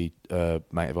to see a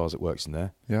mate of ours that works in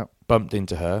there. Yeah. Bumped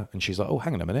into her, and she's like, "Oh,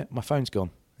 hang on a minute, my phone's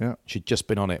gone." Yeah. She'd just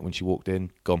been on it when she walked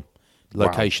in. Gone.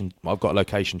 Location. I've got a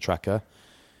location tracker.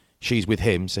 She's with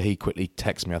him, so he quickly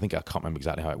texts me. I can't remember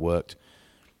exactly how it worked.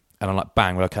 And I'm like,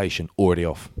 bang, location, already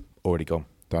off, already gone.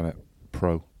 Done it.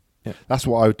 Pro. Yeah. That's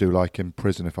what I would do, like in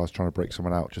prison if I was trying to break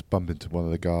someone out. Just bump into one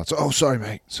of the guards. Oh, sorry,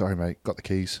 mate. Got the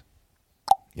keys.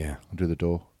 Yeah. Undo the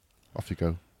door. Off you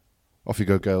go. Off you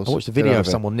go, girls. I watched a Get video out of it.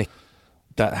 someone nick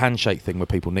that handshake thing where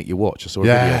people nick your watch. I saw a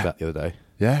Yeah. video of that the other day.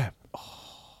 Yeah.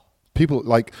 People,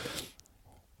 like,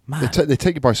 Man. they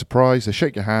take you by surprise. They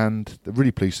shake your hand. They're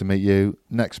really pleased to meet you.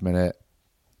 Next minute,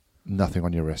 nothing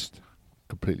on your wrist.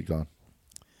 Completely gone.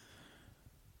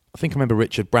 I think I remember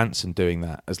Richard Branson doing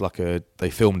that as like they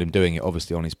filmed him doing it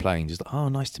obviously on his plane. Just like, "Oh,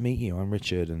 nice to meet you. I'm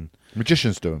Richard." And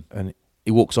Magicians do them. and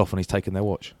he walks off and he's taken their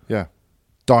watch. Yeah.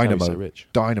 Dynamo. so rich.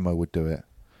 Dynamo would do it.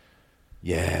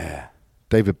 Yeah.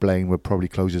 David Blaine would probably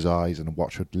close his eyes and a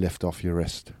watch would lift off your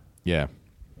wrist. Yeah.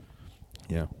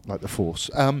 Yeah. Like the Force.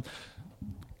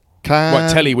 Right,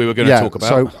 telly we were going to talk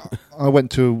about. So I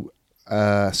went to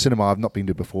cinema I've not been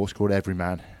to before. It's called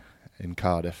Everyman in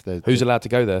Cardiff. Who's allowed to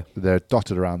go there? They're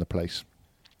dotted around the place.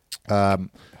 Yeah,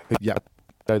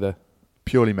 Go there.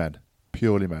 purely men.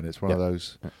 Purely men. It's one of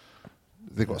those.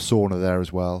 They've got a sauna there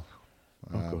as well.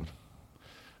 God.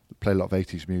 Play a lot of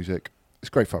 80s music. It's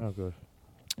great fun. Oh, God.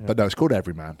 Yeah. But no, it's called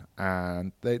Everyman.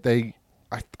 And I'm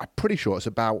pretty sure it's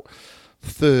about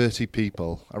 30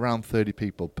 people, around 30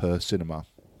 people per cinema.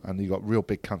 And you've got real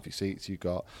big comfy seats. You've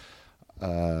got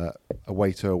a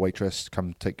waiter or waitress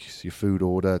come take your food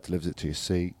order, delivers it to your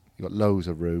seat. You've got loads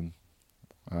of room.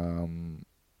 A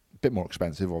bit more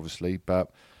expensive, obviously,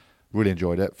 but really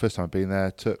enjoyed it. First time I've been there.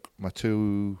 Took my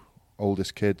two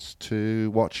oldest kids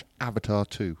to watch Avatar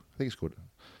 2. I think it's called...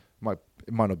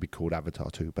 It might not be called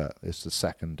Avatar 2, but it's the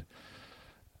second...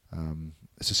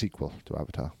 it's a sequel to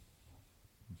Avatar.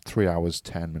 3 hours,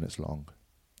 10 minutes long.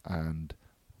 And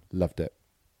loved it.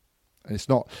 And it's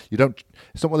not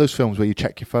one of those films where you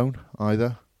check your phone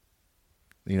either.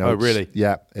 You know, Oh, really?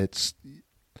 Yeah, it's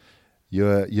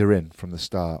you're in from the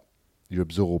start. You're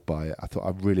absorbed by it. I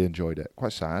really enjoyed it.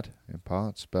 Quite sad in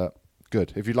parts, but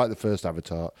good. If you like the first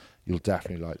Avatar, you'll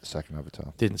definitely like the second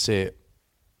Avatar. Didn't see it.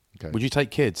 Okay. Would you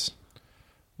take kids?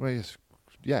 Well, yes,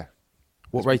 yeah.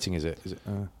 What rating is it? Is it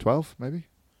 12 maybe?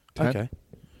 10? okay?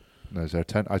 No, is there a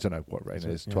 10? I don't know what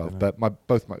rating it is. Yeah, 12, I don't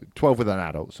but my 12 with an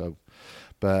adult. So,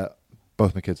 but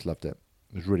both my kids loved it.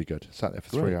 It was really good. Sat there for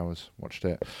 3 Great. hours, watched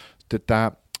it. Did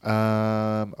that.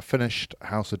 I finished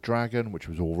House of Dragon, which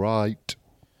was all right.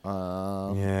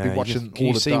 Been watching Can all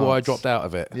you the see why I darts. dropped out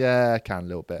of it? Yeah, I can a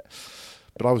little bit.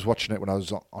 But I was watching it when I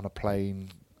was on a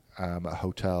plane at a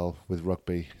hotel with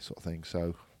rugby sort of thing,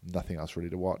 so nothing else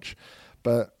really to watch.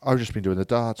 But I've just been doing the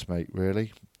darts, mate,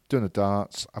 really. Doing the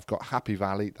darts. I've got Happy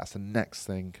Valley. That's the next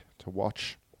thing to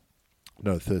watch.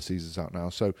 No, the third season's out now.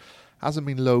 So hasn't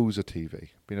been loads of TV.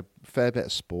 Been a fair bit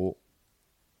of sport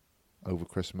over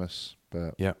Christmas.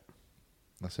 But Yeah.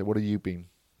 that's it. What have you been?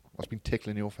 What's been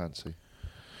tickling your fancy?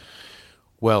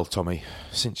 Well, Tommy,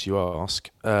 since you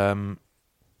ask, there's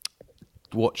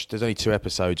only 2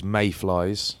 episodes,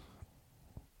 Mayflies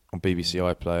on BBC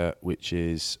iPlayer, which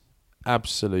is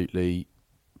absolutely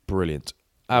brilliant.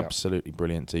 Absolutely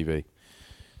brilliant TV.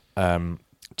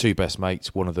 2 best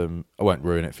mates, one of them, I won't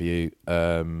ruin it for you.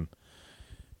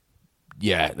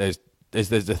 There's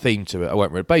a theme to it. I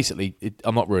won't ruin it. Basically,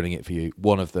 I'm not ruining it for you.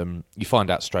 One of them, you find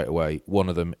out straight away, one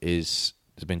of them has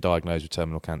been diagnosed with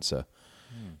terminal cancer.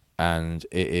 And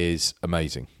it is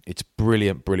amazing. It's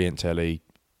brilliant, brilliant telly.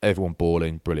 Everyone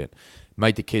bawling, brilliant.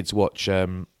 Made the kids watch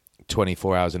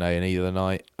 24 Hours in A&E the other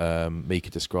night.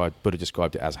 Buddha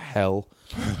described it as hell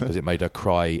because it made her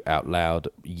cry out loud,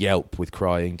 yelp with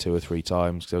crying 2 or 3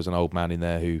 times. There was an old man in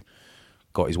there who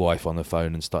got his wife on the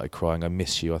phone and started crying. I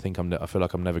miss you. I feel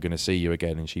like I'm never going to see you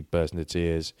again. And she burst into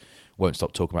tears. Won't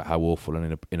stop talking about how awful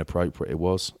and inappropriate it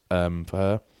was for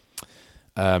her.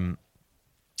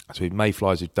 So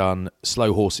Mayflies we've done.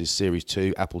 Slow Horses Series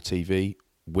 2, Apple TV,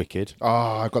 wicked. Oh,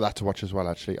 I've got that to watch as well,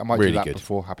 actually. I might Really do that good.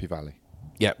 before Happy Valley.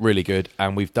 Yeah, really good.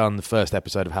 And we've done the first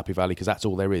episode of Happy Valley because that's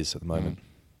all there is at the moment.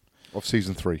 Of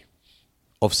season 3.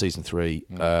 Of season 3.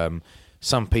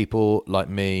 Some people, like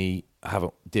me,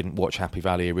 didn't watch Happy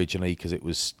Valley originally because it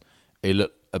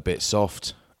looked a bit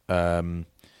soft. And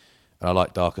And I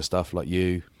like darker stuff like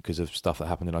You because of stuff that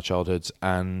happened in our childhoods,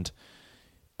 and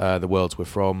The Worlds We're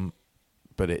From.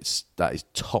 But that is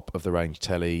top of the range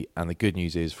telly, and the good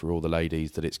news is for all the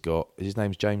ladies that it's got. His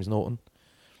name's James Norton,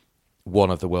 one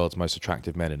of the world's most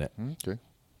attractive men in it. Okay.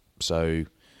 So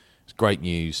it's great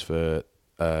news for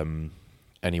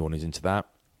anyone who's into that.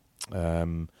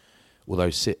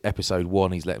 Although episode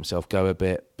 1, he's let himself go a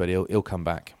bit, but he'll come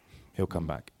back. He'll come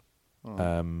back. Oh.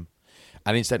 And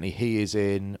incidentally, he is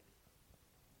in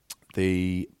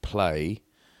the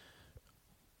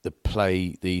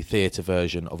theatre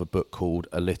version of a book called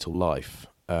A Little Life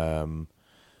that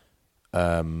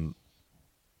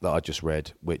I just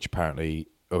read, which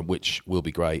will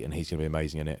be great, and he's going to be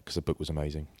amazing in it because the book was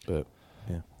amazing. But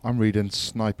yeah, I'm reading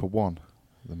Sniper 1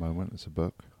 at the moment. It's a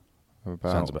book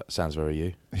sounds very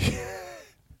you.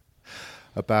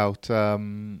 About a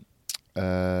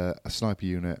sniper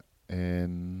unit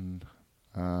in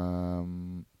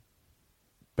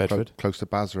Bedford, close to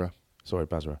Basra. Sorry,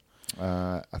 Basra.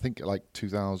 I think like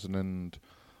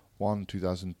 2001,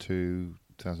 2002,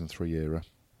 2003 era.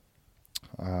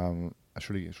 It's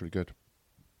really good.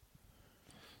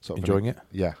 Sort of Enjoying it?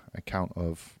 Yeah, account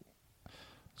of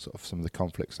sort of some of the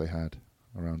conflicts they had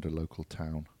around a local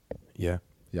town. Yeah.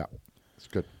 Yeah, it's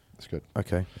good. It's good.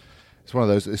 Okay. It's one of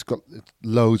those. It's got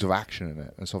loads of action in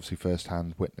it. It's obviously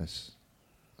first-hand witness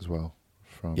as well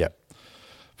from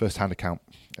first-hand account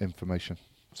information.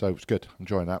 So it's good. I'm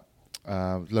enjoying that.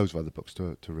 Loads of other books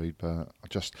to read, but I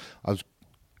was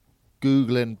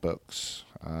Googling books,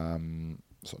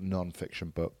 sort of non-fiction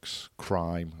books,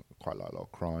 crime. Quite like a lot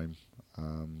of crime.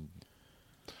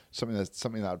 Something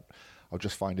that I'll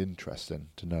just find interesting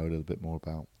to know a little bit more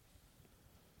about.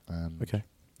 Okay.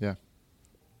 Yeah.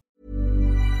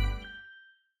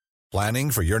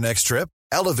 Planning for your next trip?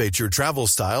 Elevate your travel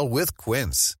style with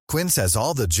Quince. Quince has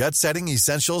all the jet-setting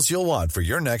essentials you'll want for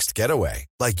your next getaway,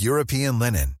 like European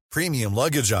linen, premium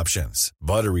luggage options,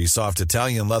 buttery soft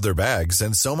Italian leather bags,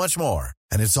 and so much more.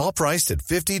 And it's all priced at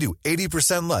 50 to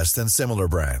 80% less than similar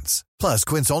brands. Plus,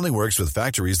 Quince only works with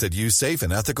factories that use safe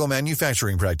and ethical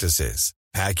manufacturing practices.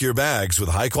 Pack your bags with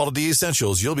high-quality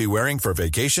essentials you'll be wearing for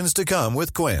vacations to come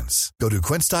with Quince. Go to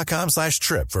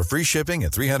quince.com/trip for free shipping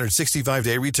and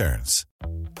 365-day returns.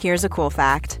 Here's a cool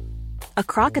fact. A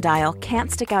crocodile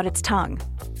can't stick out its tongue.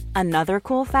 Another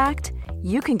cool fact,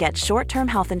 you can get short-term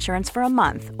health insurance for a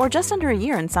month or just under a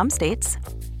year in some states.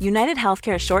 United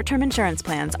Healthcare short-term insurance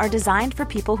plans are designed for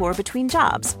people who are between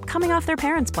jobs, coming off their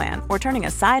parents' plan, or turning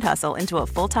a side hustle into a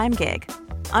full-time gig.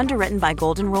 Underwritten by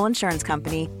Golden Rule Insurance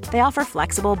Company, they offer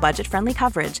flexible, budget-friendly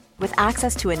coverage with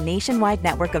access to a nationwide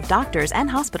network of doctors and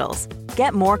hospitals.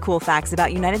 Get more cool facts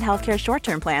about United Healthcare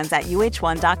short-term plans at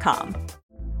uh1.com.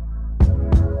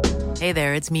 Hey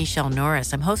there, it's Michelle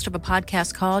Norris. I'm host of a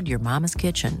podcast called Your Mama's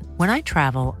Kitchen. When I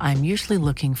travel, I'm usually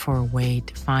looking for a way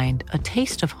to find a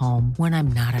taste of home when I'm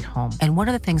not at home. And one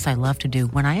of the things I love to do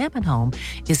when I am at home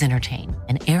is entertain.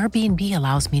 And Airbnb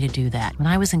allows me to do that. When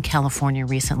I was in California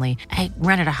recently, I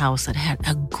rented a house that had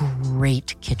a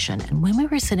great kitchen. And when we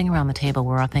were sitting around the table,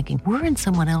 we're all thinking, we're in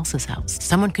someone else's house.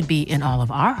 Someone could be in all of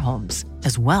our homes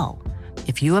as well.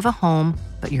 If you have a home,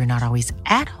 but you're not always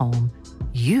at home,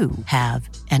 you have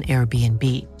an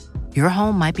Airbnb. Your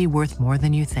home might be worth more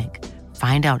than you think.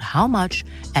 Find out how much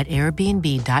at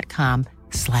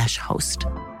airbnb.com/host.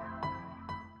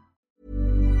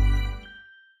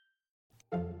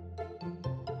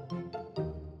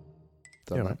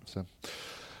 Right. So,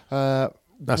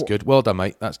 That's good. Well done,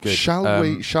 mate. That's good.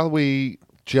 Shall we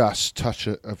just touch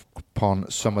upon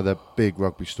some of the big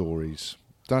rugby stories?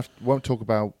 Won't talk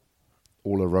about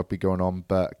all the rugby going on,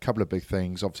 but a couple of big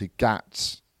things. Obviously,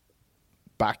 Gats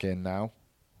back in now.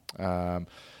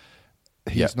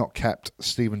 He's not kept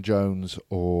Stephen Jones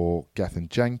or Gethin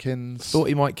Jenkins. Thought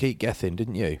he might keep Gethin,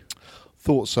 didn't you?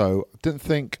 Thought so. Didn't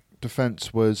think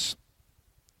defence is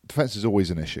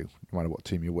always an issue, no matter what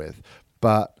team you're with.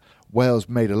 But Wales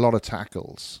made a lot of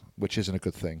tackles, which isn't a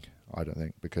good thing, I don't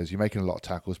think, because you're making a lot of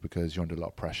tackles because you're under a lot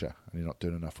of pressure and you're not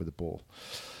doing enough with the ball.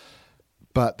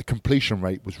 But the completion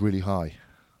rate was really high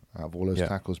out of all those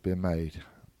tackles being made.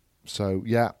 So,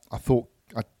 yeah, I thought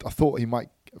he might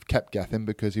have kept Gethin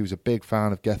because he was a big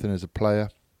fan of Gethin as a player.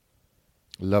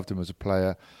 Loved him as a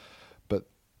player. But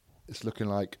it's looking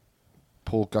like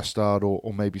Paul Gustard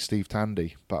or maybe Steve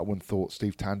Tandy. But I wouldn't have thought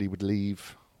Steve Tandy would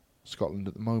leave Scotland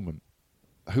at the moment.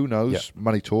 Who knows? Yeah.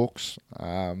 Money talks.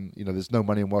 There's no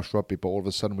money in Welsh rugby, but all of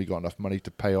a sudden we got enough money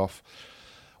to pay off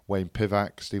Wayne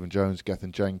Pivac, Stephen Jones,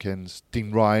 Gethin Jenkins.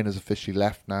 Dean Ryan has officially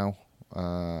left now,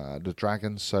 the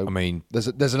Dragons. So there's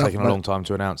enough. Taking a long time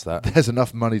to announce that. There's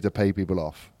enough money to pay people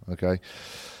off. Okay,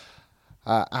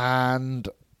 and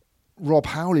Rob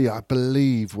Howley, I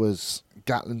believe, was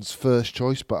Gatland's first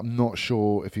choice, but I'm not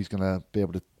sure if he's going to be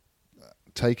able to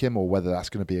take him or whether that's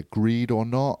going to be agreed or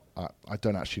not. I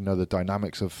don't actually know the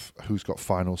dynamics of who's got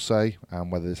final say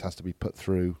and whether this has to be put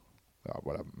through.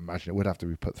 Well, I imagine it would have to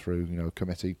be put through, a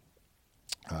committee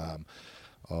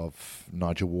of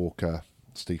Nigel Walker,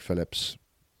 Steve Phillips,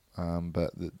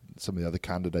 but some of the other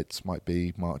candidates might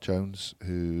be Mark Jones,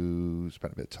 who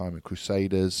spent a bit of time at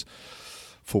Crusaders,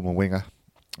 former winger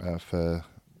for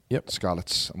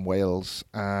Scarlets and Wales,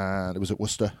 and it was at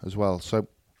Worcester as well. So,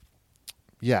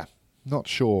 yeah, not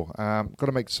sure. Got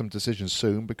to make some decisions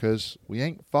soon because we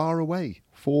ain't far away.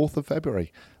 4th of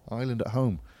February, Ireland at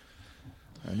home.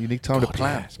 And you need time to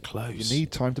plan. Yeah, it's close. You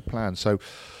need time to plan. So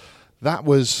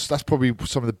that's probably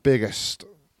some of the biggest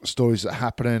stories that are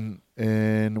happening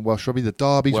in Welsh rugby. The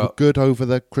derbies were good over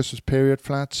the Christmas period,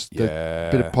 Flats.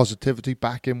 Yeah. Bit of positivity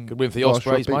back in Good win for the Welsh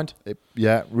Ospreys, rugby.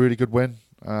 mind. Really good win.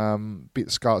 Beat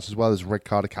the Scarlets as well. There's a red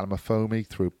card of Callum Afomi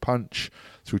through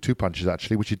two punches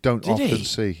actually, which you don't often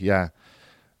see. Yeah.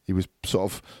 He was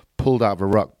sort of pulled out of a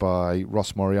ruck by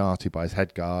Ross Moriarty by his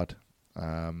head guard.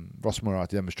 Ross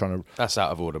Moriarty then was trying to... That's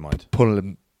out of order, mind. Pull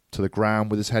him to the ground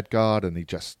with his head guard, and he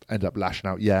just ended up lashing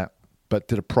out. Yeah, but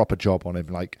did a proper job on him.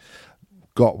 Like,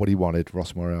 got what he wanted,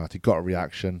 Ross Moriarty. Got a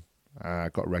reaction,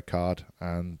 got a red card,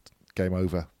 and game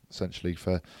over, essentially,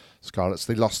 for Scarlets.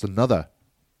 They lost had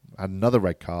another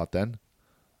red card then,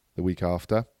 the week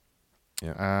after,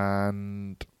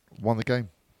 and won the game.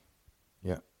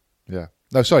 Yeah.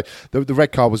 No, sorry. The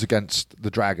red card was against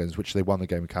the Dragons, which they won the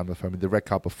game with Callum Afomi. The red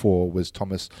card before was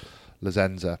Thomas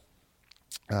Lazenza,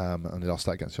 and they lost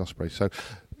that against the Ospreys. So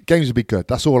games would be good.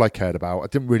 That's all I cared about. I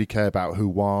didn't really care about who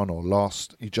won or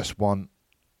lost. You just want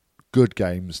good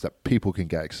games that people can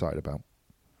get excited about.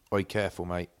 Be careful,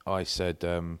 mate. I said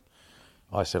on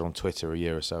Twitter a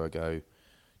year or so ago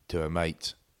to a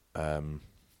mate,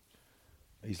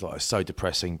 he's like, it's so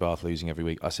depressing, Bath losing every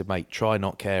week. I said, mate, try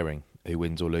not caring who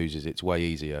wins or loses. It's way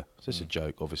easier. It's just a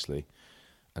joke, obviously.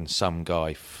 And some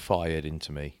guy fired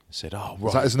into me, said, oh, right.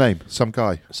 Is that his name? Some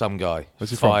guy? Some guy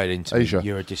Where's he fired from? into Asia. me.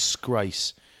 You're a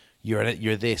disgrace. You're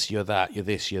this, you're that, you're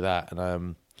this, you're that. And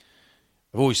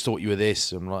I've always thought you were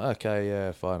this. I'm like, okay,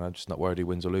 yeah, fine. I'm just not worried who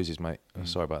wins or loses, mate.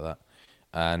 Sorry about that.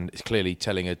 And it's clearly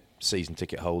telling a season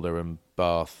ticket holder and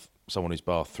Bath, someone who's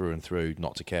Bath through and through,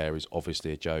 not to care is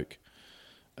obviously a joke.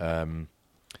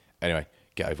 Anyway,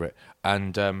 get over it.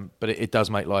 And but it does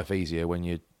make life easier when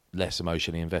you're less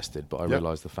emotionally invested. But I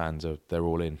realise the fans they're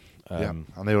all in. And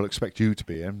they all expect you to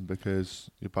be in because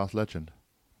you're Bath legend.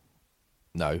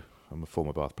 No, I'm a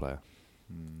former Bath player.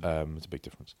 It's a big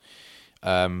difference.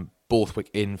 Borthwick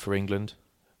in for England.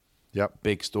 Yep.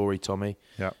 Big story, Tommy.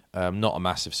 Yep. Not a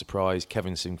massive surprise.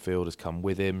 Kevin Singfield has come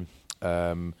with him.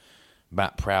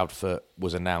 Matt Proudfoot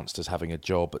was announced as having a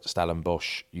job at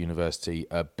Stellenbosch University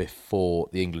before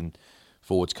the England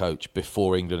forwards coach,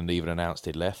 before England had even announced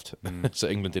he'd left. So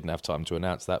England didn't have time to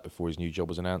announce that before his new job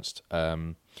was announced.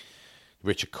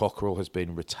 Richard Cockerell has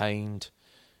been retained.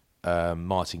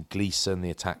 Martin Gleeson, the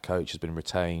attack coach, has been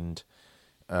retained.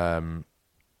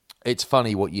 It's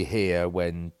funny what you hear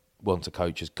once a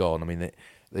coach has gone. I mean,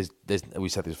 there's we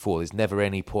said this before, there's never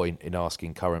any point in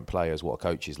asking current players what a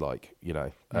coach is like,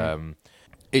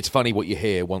 It's funny what you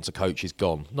hear once a coach is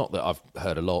gone. Not that I've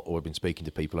heard a lot or I've been speaking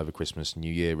to people over Christmas and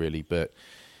New Year, really, but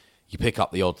you pick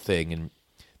up the odd thing, and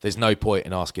there's no point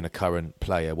in asking a current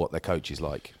player what their coach is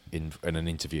like in an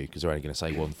interview, because they're only going to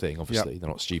say one thing. Obviously, they're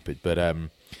not stupid, but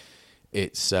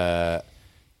it's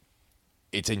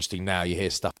interesting now. You hear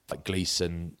stuff like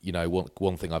Gleeson.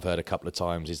 One thing I've heard a couple of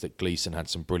times is that Gleeson had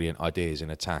some brilliant ideas in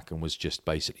attack and was just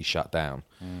basically shut down.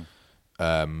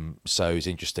 So it's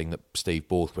interesting that Steve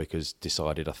Borthwick has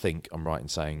decided, I think I'm right in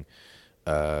saying,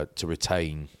 to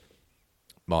retain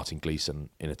Martin Gleeson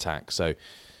in attack. So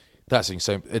that's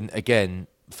interesting. So, and again,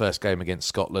 first game against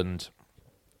Scotland.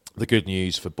 The good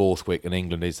news for Borthwick and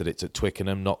England is that it's at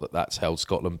Twickenham. Not that that's held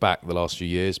Scotland back the last few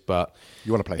years, but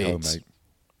you want to play home, mate.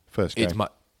 First game.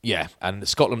 And the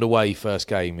Scotland away first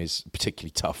game is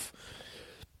particularly tough.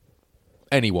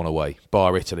 Anyone away,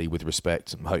 bar Italy, with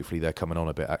respect. Hopefully they're coming on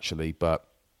a bit, actually. But,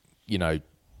 you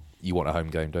want a home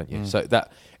game, don't you? So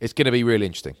that it's going to be really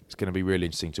interesting. It's going to be really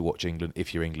interesting to watch England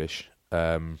if you're English.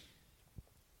 But,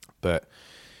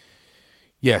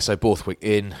 yeah, so Borthwick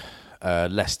in.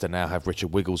 Leicester now have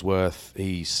Richard Wigglesworth.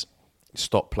 He's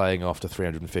stopped playing after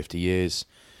 350 years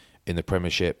in the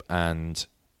Premiership, and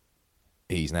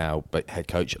he's now head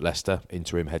coach at Leicester,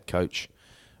 interim head coach.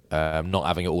 Not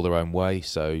having it all their own way.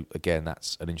 So, again,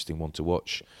 that's an interesting one to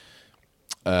watch.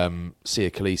 Sia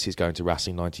Khaleesi is going to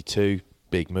Racing 92.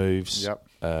 Big moves. Yep.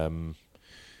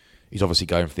 he's obviously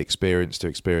going for the experience to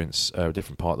experience a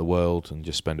different part of the world and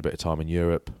just spend a bit of time in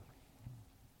Europe.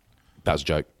 That was a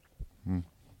joke.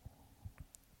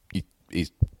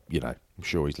 He's, I'm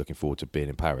sure he's looking forward to being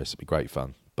in Paris. It'd be great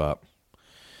fun, but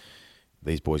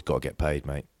these boys got to get paid,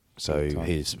 mate. So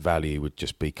his value would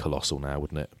just be colossal now,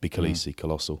 wouldn't it? Be Khaleesi,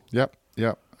 colossal. Yep.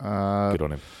 Good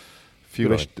on him.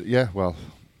 Well,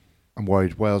 I'm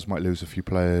worried Wales might lose a few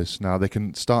players. Now they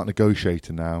can start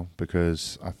negotiating now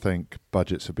because I think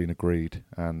budgets have been agreed,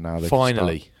 and now they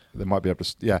might be able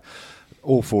to. Yeah,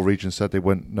 all 4 regions said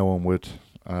no one would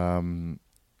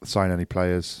sign any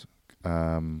players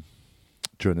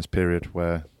during this period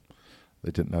where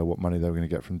they didn't know what money they were going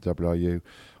to get from WRU.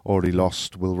 Already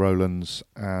lost Will Rowlands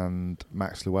and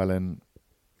Max Llewellyn.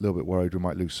 A little bit worried we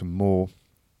might lose some more.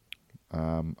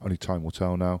 Only time will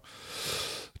tell now.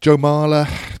 Joe Marler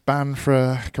banned for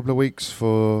a couple of weeks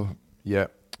for a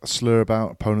slur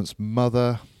about opponent's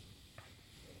mother.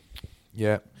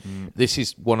 Yeah. This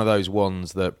is one of those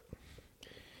ones that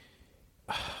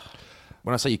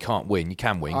when I say you can't win, you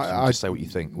can win. You can just say what you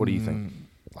think. What do you think?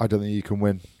 I don't think you can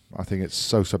win. I think it's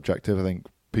so subjective. I think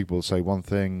people say one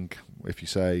thing. If you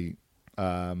say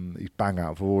he's bang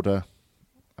out of order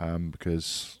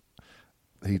because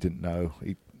he didn't know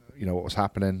what was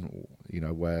happening,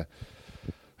 where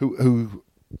who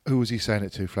was he saying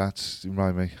it to, Flats?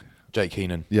 Remind me. Jake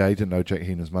Heenan. Yeah, he didn't know Jake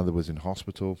Heenan's mother was in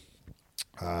hospital.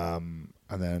 And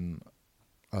then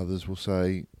others will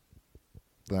say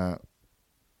that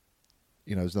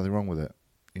there's nothing wrong with it.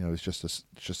 It's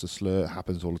just a slur. It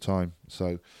happens all the time.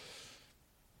 So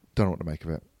don't know what to make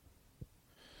of it.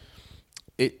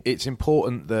 It's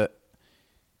important that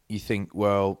you think,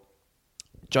 well,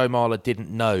 Joe Marler didn't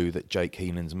know that Jake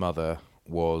Heenan's mother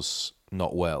was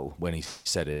not well when he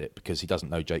said it because he doesn't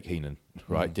know Jake Heenan,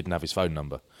 right? Didn't have his phone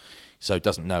number, so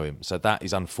doesn't know him. So that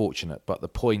is unfortunate. But the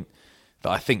point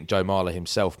that I think Joe Marler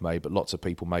himself made, but lots of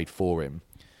people made for him,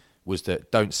 was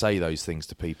that don't say those things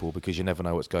to people because you never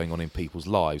know what's going on in people's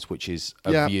lives, which is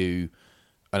a view,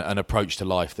 an approach to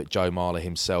life that Joe Marler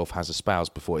himself has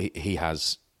espoused before. He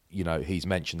has, he's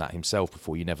mentioned that himself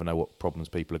before. You never know what problems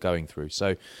people are going through.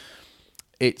 So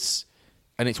it's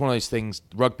one of those things.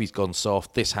 Rugby's gone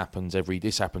soft. This happens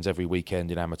every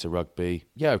weekend in amateur rugby.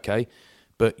 Yeah, okay,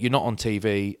 but you're not on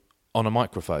TV on a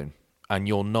microphone, and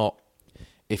you're not.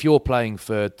 If you're playing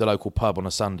for the local pub on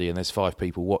a Sunday and there's 5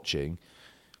 people watching,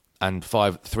 and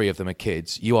 3 of them are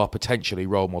kids, you are potentially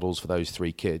role models for those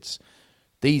 3 kids.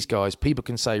 These guys, people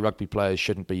can say rugby players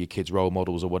shouldn't be your kids' role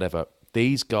models or whatever.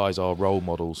 These guys are role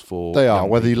models for they are,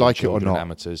 whether you like it or not.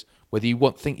 Amateurs, whether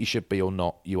you think you should be or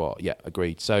not, you are. Yeah,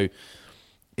 agreed. So,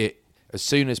 as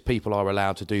soon as people are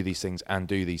allowed to do these things and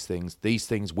do these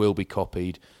things will be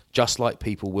copied. Just like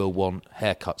people will want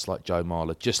haircuts like Joe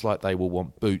Marler, just like they will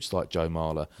want boots like Joe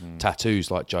Marler,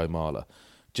 tattoos like Joe Marler,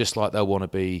 just like they'll want to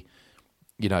be,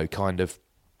 kind of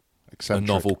eccentric.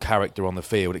 A novel character on the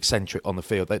field, eccentric on the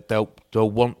field. They'll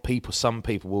want people. Some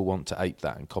people will want to ape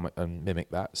that and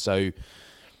mimic that. So,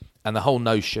 and the whole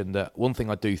notion that one thing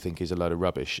I do think is a load of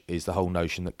rubbish is the whole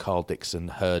notion that Carl Dixon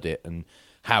heard it and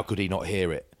how could he not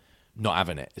hear it, not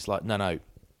having it. It's like no.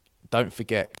 Don't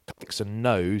forget, Dixon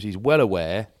knows, he's well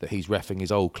aware that he's reffing his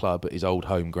old club at his old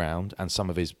home ground and some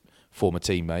of his former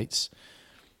teammates.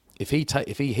 If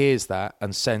he hears that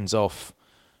and sends off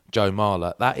Joe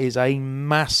Marler, that is a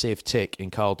massive tick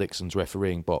in Carl Dixon's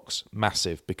refereeing box.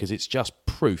 Massive, because it's just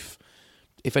proof.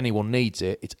 If anyone needs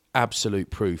it, it's absolute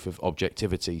proof of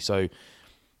objectivity. So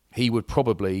he would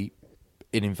probably,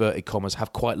 in inverted commas,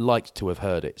 have quite liked to have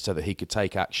heard it so that he could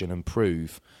take action and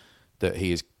prove that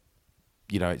he is,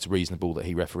 it's reasonable that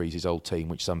he referees his old team,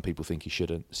 which some people think he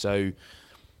shouldn't. So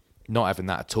not having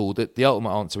that at all. The ultimate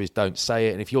answer is don't say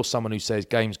it. And if you're someone who says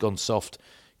game's gone soft,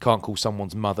 can't call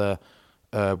someone's mother,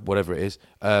 whatever it is,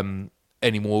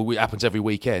 anymore, it happens every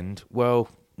weekend, well,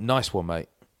 nice one, mate.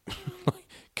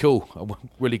 Cool. I'm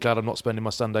really glad I'm not spending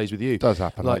my Sundays with you. It does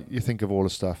happen. Like you think of all the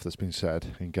stuff that's been said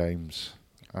in games,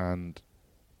 and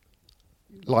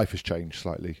life has changed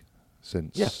slightly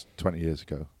since 20 years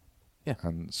ago. Yeah.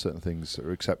 And certain things that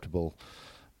are acceptable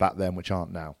back then which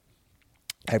aren't now.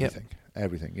 Everything.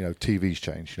 TV's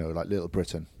changed. Like Little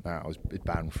Britain now is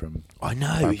banned from. I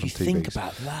know. If you think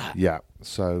about that. Yeah.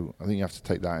 So I think you have to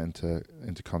take that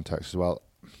into context as well.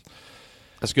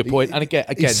 That's a good point. And again,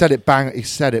 he said it bang. He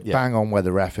said it bang on where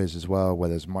the ref is as well, where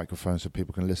there's microphones so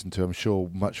people can listen to. I'm sure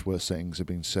much worse things have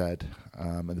been said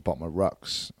at the bottom of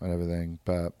rucks and everything.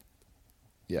 But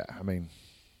yeah, I mean,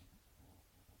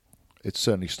 it's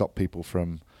certainly stopped people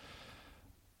from,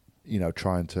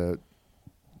 trying to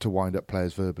wind up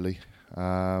players verbally.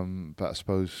 But I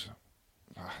suppose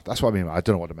That's what I mean. I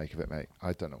don't know what to make of it, mate.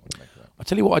 I don't know what to make of it. I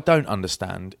tell you what I don't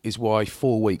understand is why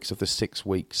 4 weeks of the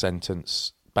 6-week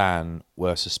sentence ban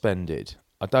were suspended.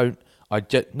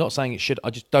 Not saying it should. I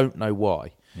just don't know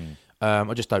why.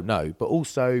 I just don't know. But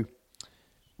also,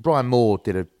 Brian Moore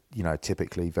did a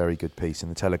typically very good piece in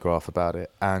the Telegraph about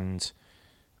it, and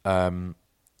he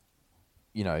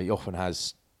often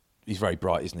has. He's very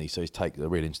bright, isn't he? So he's taken the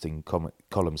really interesting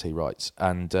columns he writes,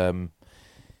 and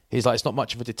he's like, it's not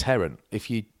much of a deterrent. If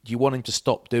you want him to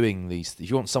stop doing these, if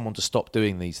you want someone to stop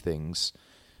doing these things,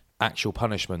 actual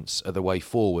punishments are the way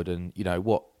forward. And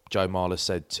what Joe Marler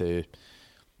said to,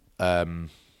 who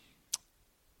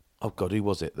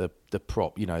was it? The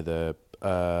prop,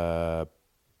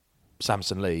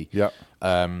 Samson Lee. Yeah.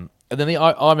 And then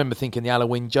I remember thinking the Alan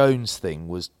Wynne-Jones thing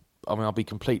was. I mean, I'll be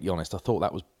completely honest. I thought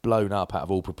that was blown up out of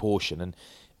all proportion. And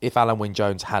if Alan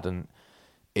Wynne-Jones hadn't,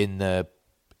 in the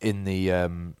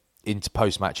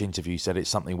post-match interview, said it's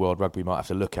something World Rugby are going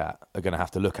to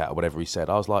have to look at, or whatever he said,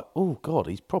 I was like, oh God,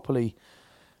 he's properly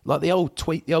like the old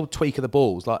tweak of the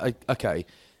balls. Like, okay,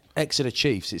 Exeter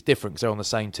Chiefs, it's different because they're on the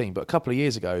same team. But a couple of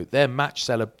years ago, their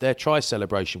try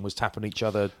celebration was tapping each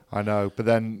other. I know, but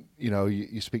then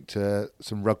you speak to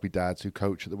some rugby dads who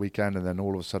coach at the weekend, and then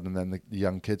all of a sudden, then the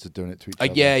young kids are doing it to each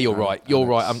other. Yeah, you're right.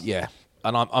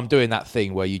 And I'm doing that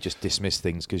thing where you just dismiss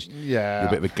things because you're a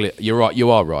bit of a You're right. You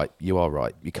are right.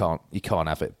 You can't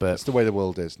have it. But it's the way the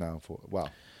world is now.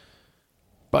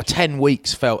 But 10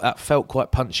 weeks felt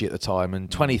quite punchy at the time,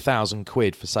 and 20,000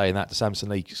 quid for saying that to Samson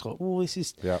Lee. It's like, oh, this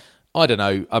is. Yeah. I don't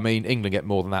know. I mean, England get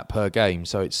more than that per game,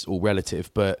 so it's all relative.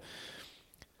 But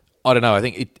I don't know. I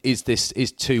think is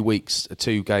 2 weeks, a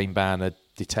 2-game ban, a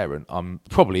deterrent?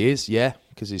 Probably is, yeah,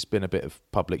 because there's been a bit of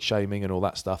public shaming and all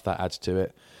that stuff that adds to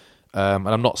it. And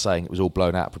I'm not saying it was all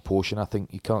blown out of proportion. I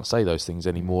think you can't say those things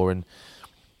anymore. And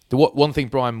one thing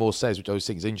Brian Moore says, which I always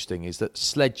think is interesting, is that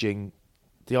sledging.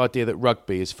 The idea that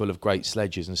rugby is full of great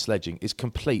sledges and sledging is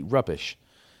complete rubbish.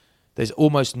 There's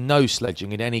almost no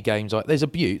sledging in any games. There's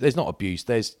abuse. There's not abuse.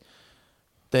 There's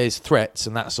threats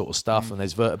and that sort of stuff, and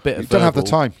there's a bit of. You don't have the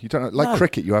time. You don't like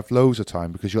cricket. You have loads of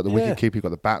time because you've got the wicket-keeper, you've got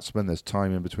the batsman. There's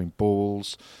time in between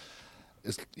balls.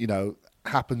 It's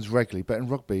happens regularly, but in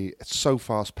rugby it's so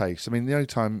fast-paced. I mean, the only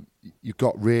time you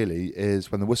got really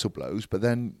is when the whistle blows, but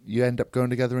then you end up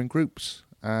going together in groups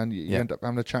and you end up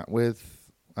having a chat with.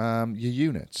 Your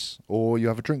units, or you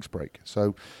have a drinks break.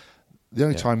 So the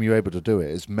only time you're able to do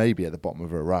it is maybe at the bottom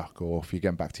of a ruck, or if you're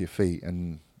getting back to your feet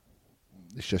and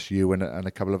it's just you and a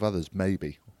couple of others,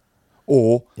 maybe.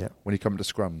 Or when you come to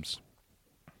scrums.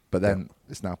 But then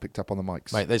it's now picked up on the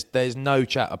mics. Mate, there's no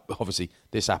chat. Obviously,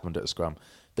 this happened at a scrum.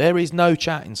 There is no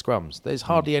chat in scrums. There's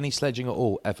hardly any sledging at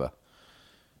all, ever.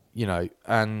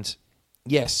 And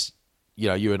yes,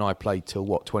 you and I played till,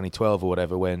 2012 or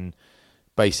whatever, when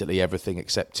basically everything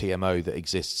except TMO that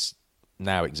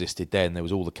existed then. There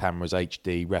was all the cameras,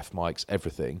 HD, ref mics,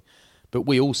 everything. But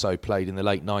we also played in the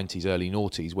late 90s, early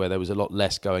noughties, where there was a lot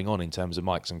less going on in terms of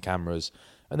mics and cameras,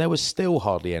 and there was still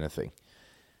hardly anything.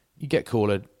 You get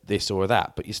called this or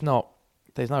that, but it's not.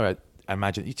 There's no.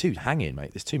 Imagine you're too hanging,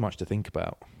 mate. There's too much to think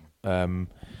about. But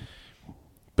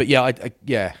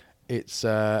it's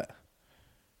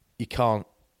you can't.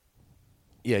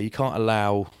 Yeah, you can't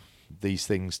allow these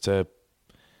things to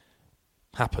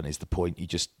happen. Is the point? You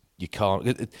can't.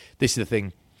 This is the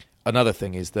thing. Another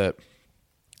thing is that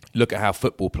look at how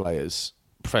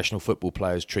professional football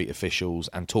players treat officials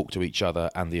and talk to each other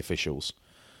and the officials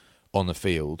on the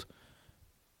field.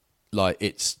 Like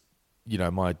it's,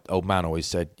 my old man always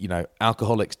said,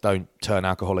 alcoholics don't turn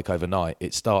alcoholic overnight.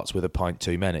 It starts with a pint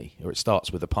too many, or it starts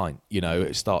with a pint.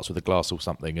 It starts with a glass or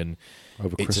something, and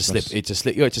it's a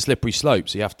slippery slope.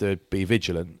 So you have to be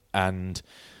vigilant and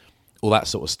all that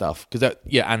sort of stuff.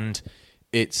 And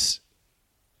it's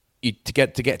to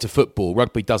get to football.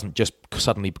 Rugby doesn't just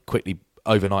suddenly, quickly,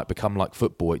 overnight become like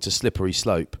football. It's a slippery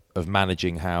slope of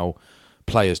managing how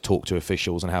players talk to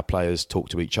officials and how players talk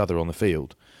to each other on the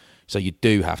field. So you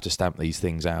do have to stamp these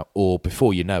things out, or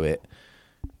before you know it,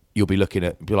 you'll be like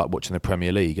watching the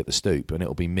Premier League at the Stoop, and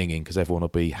it'll be minging because everyone will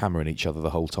be hammering each other the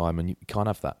whole time, and you can't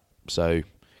have that. So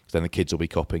then the kids will be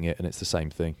copying it, and it's the same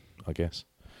thing, I guess.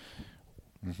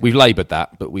 Mm-hmm. We've laboured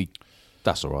that, but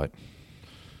that's all right.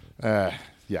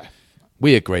 Yeah.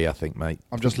 We agree, I think, mate.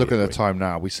 I'm just looking at the time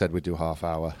now. We said we'd do half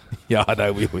hour. Yeah, I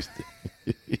know. We always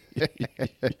do.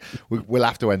 We'll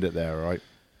have to end it there, all right?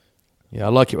 Yeah, I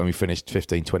like it when we finish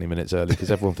 15, 20 minutes early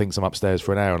because everyone thinks I'm upstairs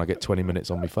for an hour and I get 20 minutes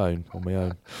on my phone, on my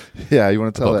own. Yeah, you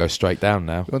want to tell I've got to go straight down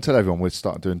now. You want to tell everyone we're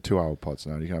starting doing 2-hour pods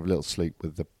now. You can have a little sleep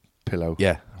with the pillow.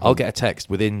 Yeah, I'll get a text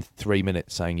within 3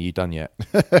 minutes saying, "Are you done yet?"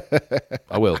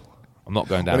 I will. I'm not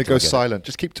going down. When it goes silent,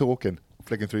 just keep talking.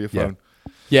 flicking through your Yeah. phone.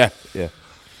 Yeah.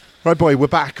 Right, boy, we're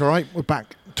back, all right? We're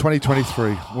back.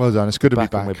 2023. Well done. It's good to be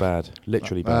back. And we're bad.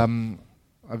 Literally bad.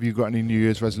 Have you got any New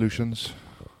Year's resolutions?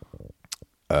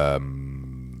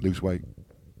 Lose weight.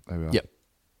 There we are. Yep.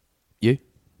 You?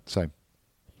 Same.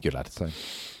 Good lad. Same.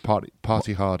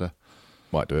 Party harder.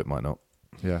 Might do it, might not.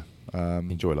 Yeah.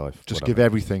 Enjoy life. Just whatever. give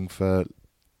everything for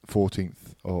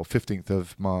 14th or 15th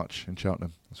of March in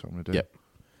Cheltenham. That's what I'm going to do. Yep.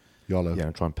 YOLO. Yeah,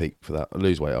 and try and peak for that. I'll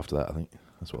lose weight after that, I think.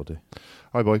 That's what I'll do.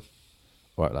 All right, boy.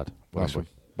 All right, lad. Well Nice done,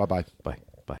 one. Bye-bye. boy.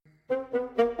 Bye.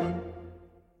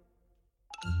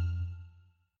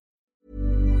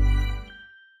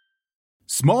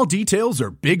 Small details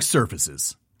are big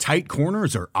surfaces. Tight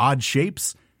corners are odd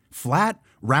shapes. Flat,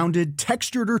 rounded,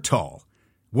 textured, or tall.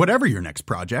 Whatever your next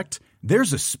project,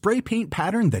 there's a spray paint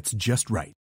pattern that's just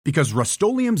right. Because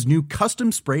Rust-Oleum's new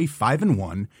Custom Spray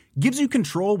 5-in-1 gives you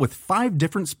control with 5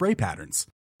 different spray patterns.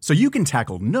 So you can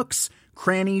tackle nooks,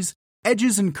 crannies,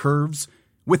 edges, and curves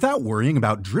without worrying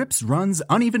about drips, runs,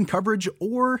 uneven coverage,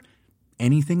 or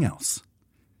anything else.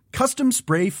 Custom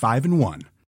Spray 5-in-1.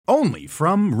 Only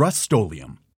from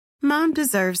Rust-Oleum. Mom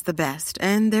deserves the best,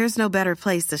 and there's no better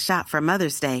place to shop for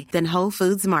Mother's Day than Whole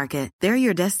Foods Market. They're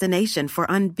your destination for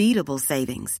unbeatable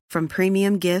savings, from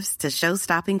premium gifts to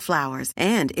show-stopping flowers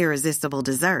and irresistible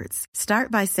desserts. Start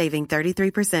by saving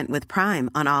 33% with Prime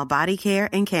on all body care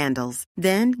and candles.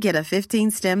 Then get a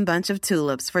 15-stem bunch of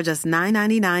tulips for just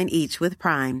 $9.99 each with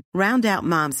Prime. Round out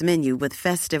Mom's menu with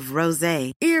festive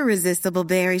rosé, irresistible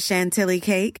berry chantilly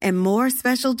cake, and more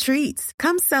special treats.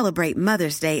 Come celebrate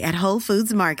Mother's Day at Whole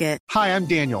Foods Market. Hi, I'm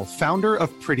Daniel, founder of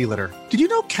Pretty Litter. Did you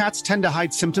know cats tend to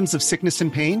hide symptoms of sickness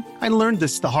and pain? I learned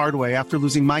this the hard way after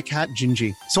losing my cat,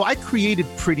 Gingy. So I created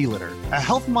Pretty Litter, a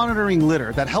health monitoring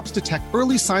litter that helps detect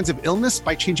early signs of illness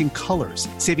by changing colors,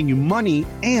 saving you money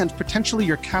and potentially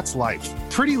your cat's life.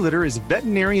 Pretty Litter is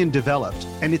veterinarian developed,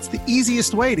 and it's the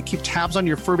easiest way to keep tabs on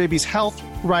your fur baby's health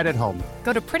right at home.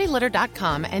 Go to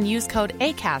prettylitter.com and use code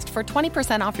ACAST for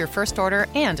 20% off your first order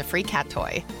and a free cat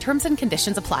toy. Terms and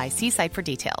conditions apply. See site for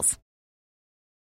details.